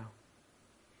right now,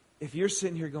 if you're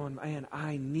sitting here going, man,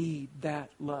 I need that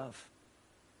love.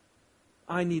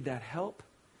 I need that help.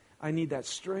 I need that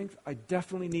strength. I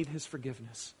definitely need His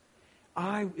forgiveness.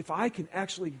 If I can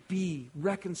actually be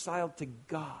reconciled to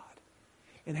God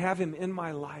and have Him in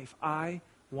my life, I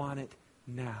want it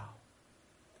now.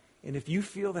 And if you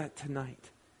feel that tonight,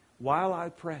 while I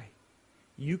pray,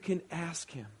 you can ask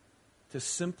Him to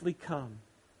simply come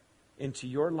into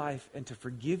your life and to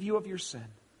forgive you of your sin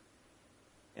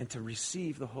and to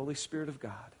receive the Holy Spirit of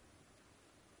God.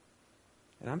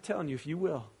 And I'm telling you, if you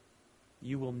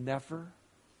will never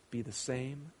be the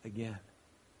same again.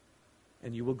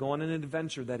 And you will go on an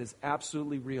adventure that is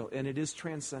absolutely real, and it is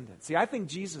transcendent. See, I think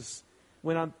Jesus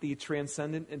went on the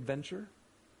transcendent adventure,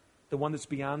 the one that's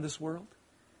beyond this world,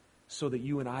 so that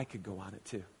you and I could go on it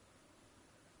too.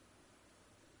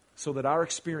 so that our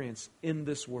experience in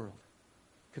this world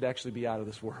could actually be out of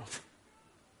this world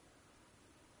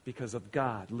because of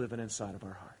God living inside of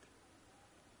our heart.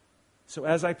 So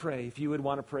as I pray, if you would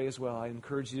want to pray as well, I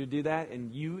encourage you to do that.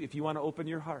 And you, if you want to open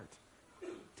your heart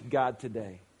to God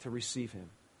today, to receive Him,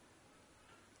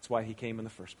 that's why He came in the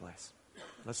first place.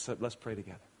 Let's pray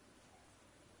together.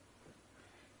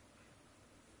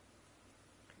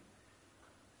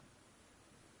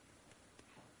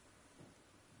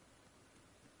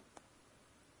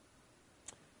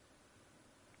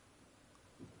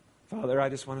 Father, I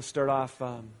just want to start off,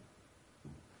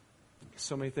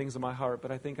 so many things in my heart,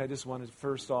 but I think I just wanted to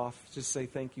first off just say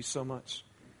thank you so much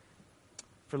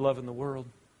for loving the world,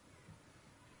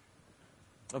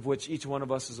 of which each one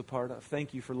of us is a part of.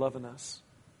 Thank you for loving us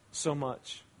so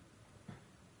much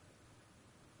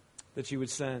that you would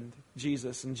send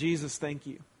Jesus. And Jesus, thank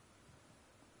you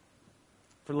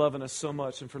for loving us so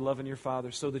much and for loving your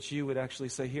Father so that you would actually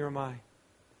say, here am I.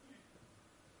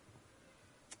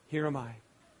 Here am I.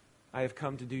 I have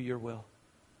come to do your will.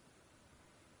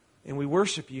 And we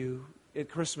worship you at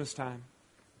Christmas time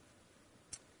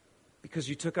because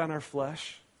you took on our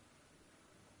flesh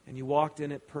and you walked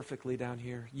in it perfectly down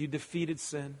here. You defeated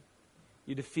sin.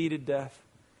 You defeated death.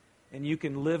 And you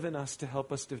can live in us to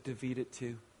help us to defeat it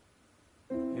too.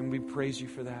 And we praise you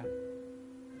for that.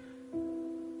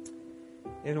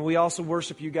 And we also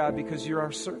worship you, God, because you're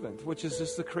our servant, which is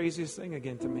just the craziest thing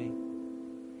again to me.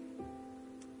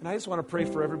 And I just want to pray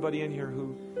for everybody in here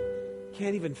who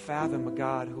can't even fathom a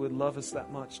God who would love us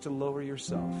that much to lower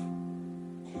yourself,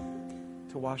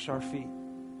 to wash our feet.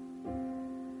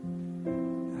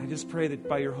 And I just pray that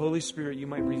by your Holy Spirit you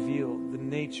might reveal the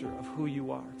nature of who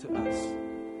you are to us.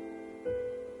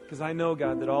 Because I know,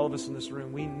 God, that all of us in this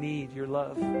room, we need your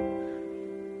love.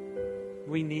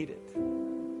 We need it.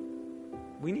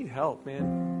 We need help, man.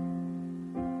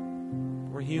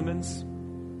 We're humans.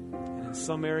 And in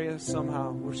some areas,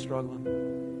 somehow, we're struggling.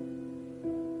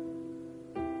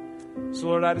 So,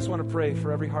 Lord, I just want to pray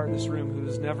for every heart in this room who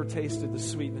has never tasted the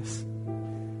sweetness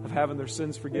of having their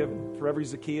sins forgiven. For every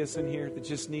Zacchaeus in here that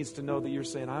just needs to know that you're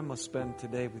saying, I must spend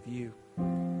today with you.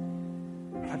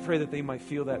 I pray that they might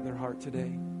feel that in their heart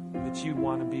today, that you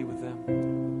want to be with them.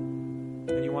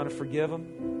 And you want to forgive them.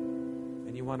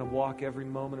 And you want to walk every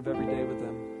moment of every day with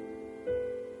them.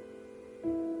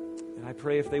 And I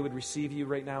pray if they would receive you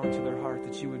right now into their heart,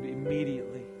 that you would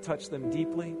immediately touch them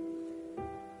deeply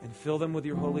and fill them with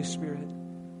your Holy Spirit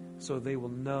so they will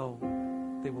know,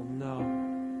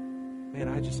 man,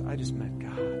 I just met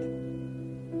God.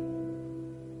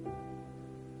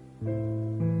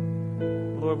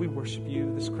 Lord, we worship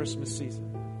you this Christmas season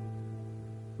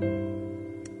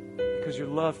because your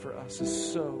love for us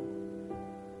is so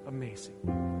amazing.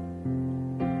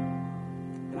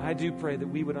 And I do pray that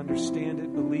we would understand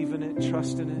it, believe in it,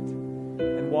 trust in it,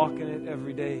 and walk in it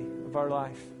every day of our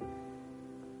life.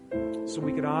 So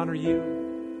we could honor you.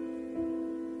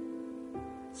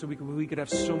 So we could have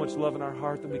so much love in our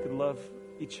heart that we could love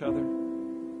each other.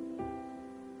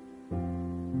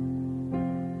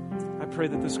 I pray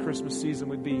that this Christmas season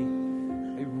would be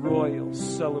a royal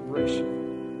celebration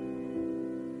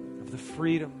of the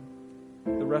freedom,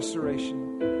 the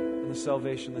restoration, and the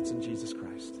salvation that's in Jesus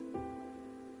Christ.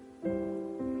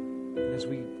 And as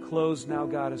we close now,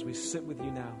 God, as we sit with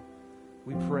you now,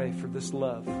 we pray for this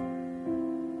love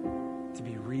to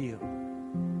be real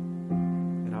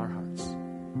in our hearts.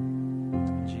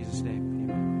 In Jesus' name,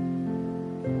 amen.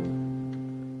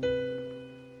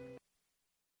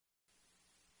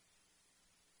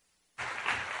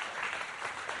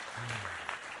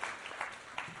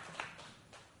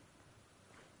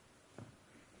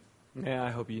 Yeah, I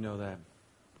hope you know that.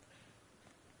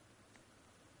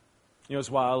 You know,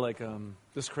 it's wild, like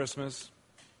this Christmas.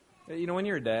 You know, when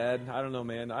you're a dad, I don't know,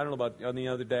 man. I don't know about any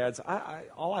other dads.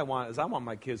 All I want is I want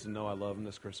my kids to know I love them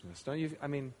this Christmas. Don't you? I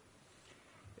mean,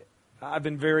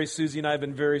 Susie and I have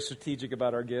been very strategic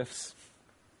about our gifts.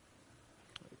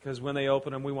 Because when they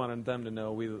open them, we want them to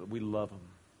know we love them.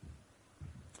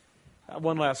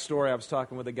 One last story. I was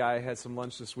talking with a guy. I had some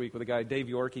lunch this week with a guy, Dave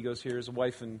York. He goes here. His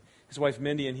wife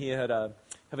Mindy, and he have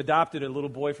adopted a little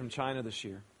boy from China this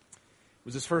year. It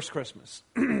was his first Christmas.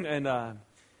 And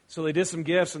so they did some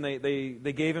gifts, and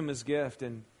they gave him his gift.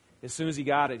 And as soon as he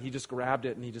got it, he just grabbed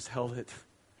it, and he just held it.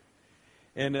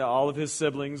 And all of his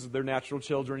siblings, their natural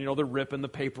children, you know, they're ripping the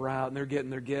paper out, and they're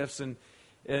getting their gifts. And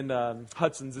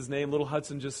Hudson's his name. Little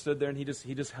Hudson just stood there, and he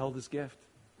just held his gift.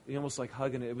 He almost like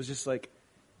hugging it. It was just like,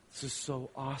 this is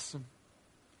so awesome.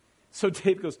 So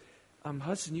Dave goes,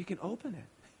 Hudson, you can open it.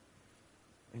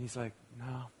 And he's like,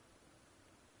 no.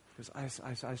 He goes,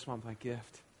 I just want my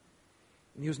gift.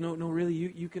 And he goes, no, really,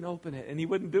 you can open it. And he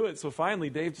wouldn't do it. So finally,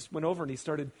 Dave just went over and he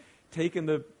started taking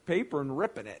the paper and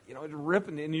ripping it.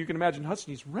 Ripping it. And you can imagine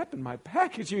Hudson, he's ripping my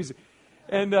package.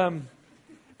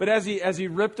 But as he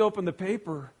ripped open the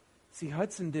paper, see,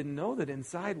 Hudson didn't know that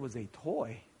inside was a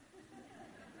toy.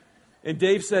 And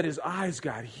Dave said his eyes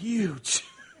got huge.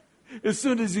 As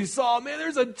soon as he saw, man,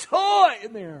 there's a toy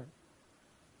in there.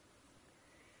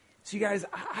 So you guys,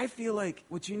 I feel like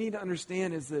what you need to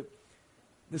understand is that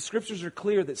the scriptures are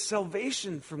clear that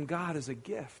salvation from God is a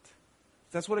gift.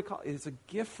 That's what it's a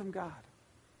gift from God.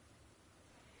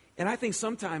 And I think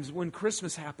sometimes when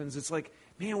Christmas happens, it's like,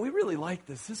 man, we really like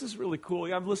this. This is really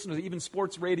cool. I've listened to even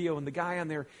sports radio, and the guy on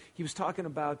there, he was talking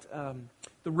about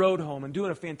the road home and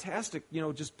doing a fantastic,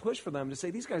 just push for them to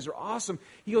say, these guys are awesome.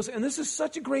 He goes, and this is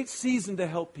such a great season to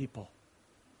help people.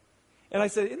 And I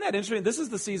said, isn't that interesting? This is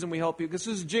the season we help people. Because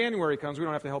as January comes, we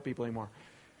don't have to help people anymore.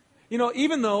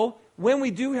 Even though when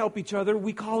we do help each other,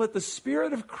 we call it the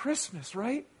spirit of Christmas,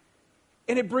 right?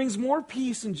 And it brings more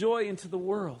peace and joy into the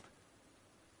world.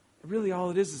 Really all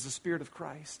it is the spirit of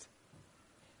Christ.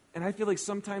 And I feel like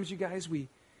sometimes, you guys, we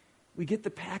get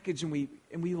the package and we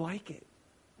like it.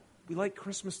 We like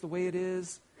Christmas the way it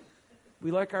is.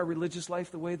 We like our religious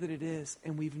life the way that it is.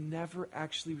 And we've never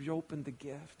actually opened the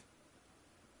gift.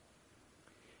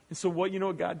 And so what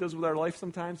God does with our life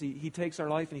sometimes? He takes our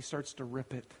life and he starts to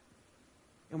rip it.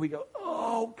 And we go,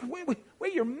 oh,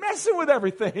 wait, you're messing with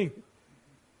everything.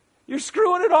 You're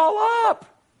screwing it all up.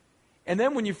 And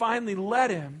then when you finally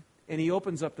let him, and he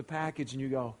opens up the package and you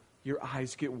go, your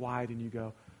eyes get wide and you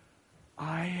go,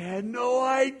 I had no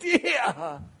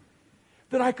idea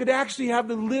that I could actually have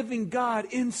the living God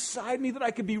inside me, that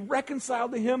I could be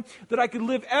reconciled to him, that I could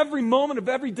live every moment of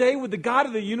every day with the God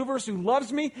of the universe who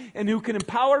loves me and who can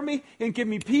empower me and give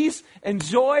me peace and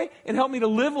joy and help me to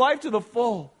live life to the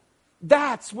full.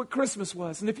 That's what Christmas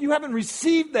was. And if you haven't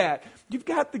received that, you've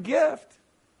got the gift.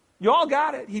 You all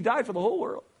got it. He died for the whole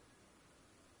world.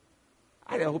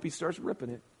 I hope he starts ripping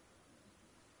it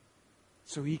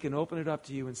so he can open it up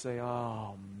to you and say,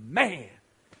 oh, man,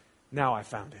 now I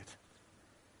found it.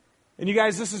 And you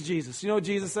guys, this is Jesus. You know what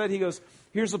Jesus said? He goes,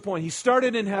 here's the point. He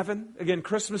started in heaven. Again,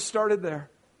 Christmas started there.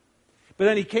 But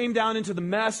then he came down into the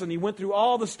mess and he went through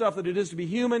all the stuff that it is to be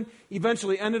human.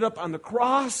 Eventually ended up on the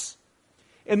cross.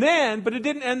 But it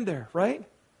didn't end there, right?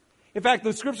 In fact,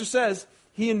 the scripture says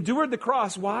he endured the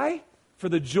cross. Why? For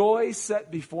the joy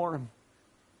set before him.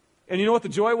 And you know what the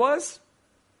joy was?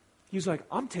 He was like,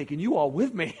 I'm taking you all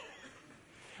with me.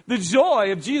 The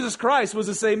joy of Jesus Christ was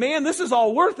to say, man, this is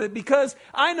all worth it because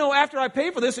I know after I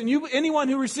pay for this and anyone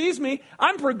who receives me,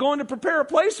 I'm going to prepare a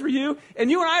place for you and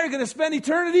you and I are going to spend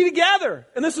eternity together.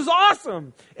 And this is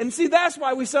awesome. And see, that's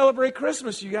why we celebrate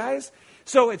Christmas, you guys.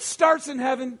 So it starts in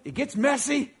heaven, it gets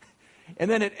messy, and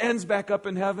then it ends back up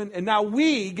in heaven. And now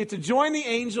we get to join the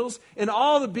angels and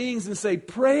all the beings and say,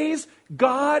 praise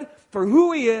God for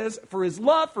who he is, for his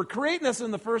love, for creating us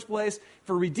in the first place,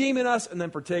 for redeeming us, and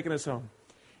then for taking us home.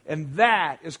 And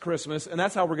that is Christmas, and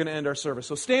that's how we're going to end our service.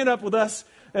 So stand up with us,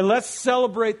 and let's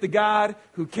celebrate the God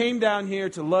who came down here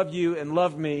to love you and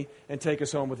love me and take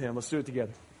us home with him. Let's do it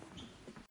together.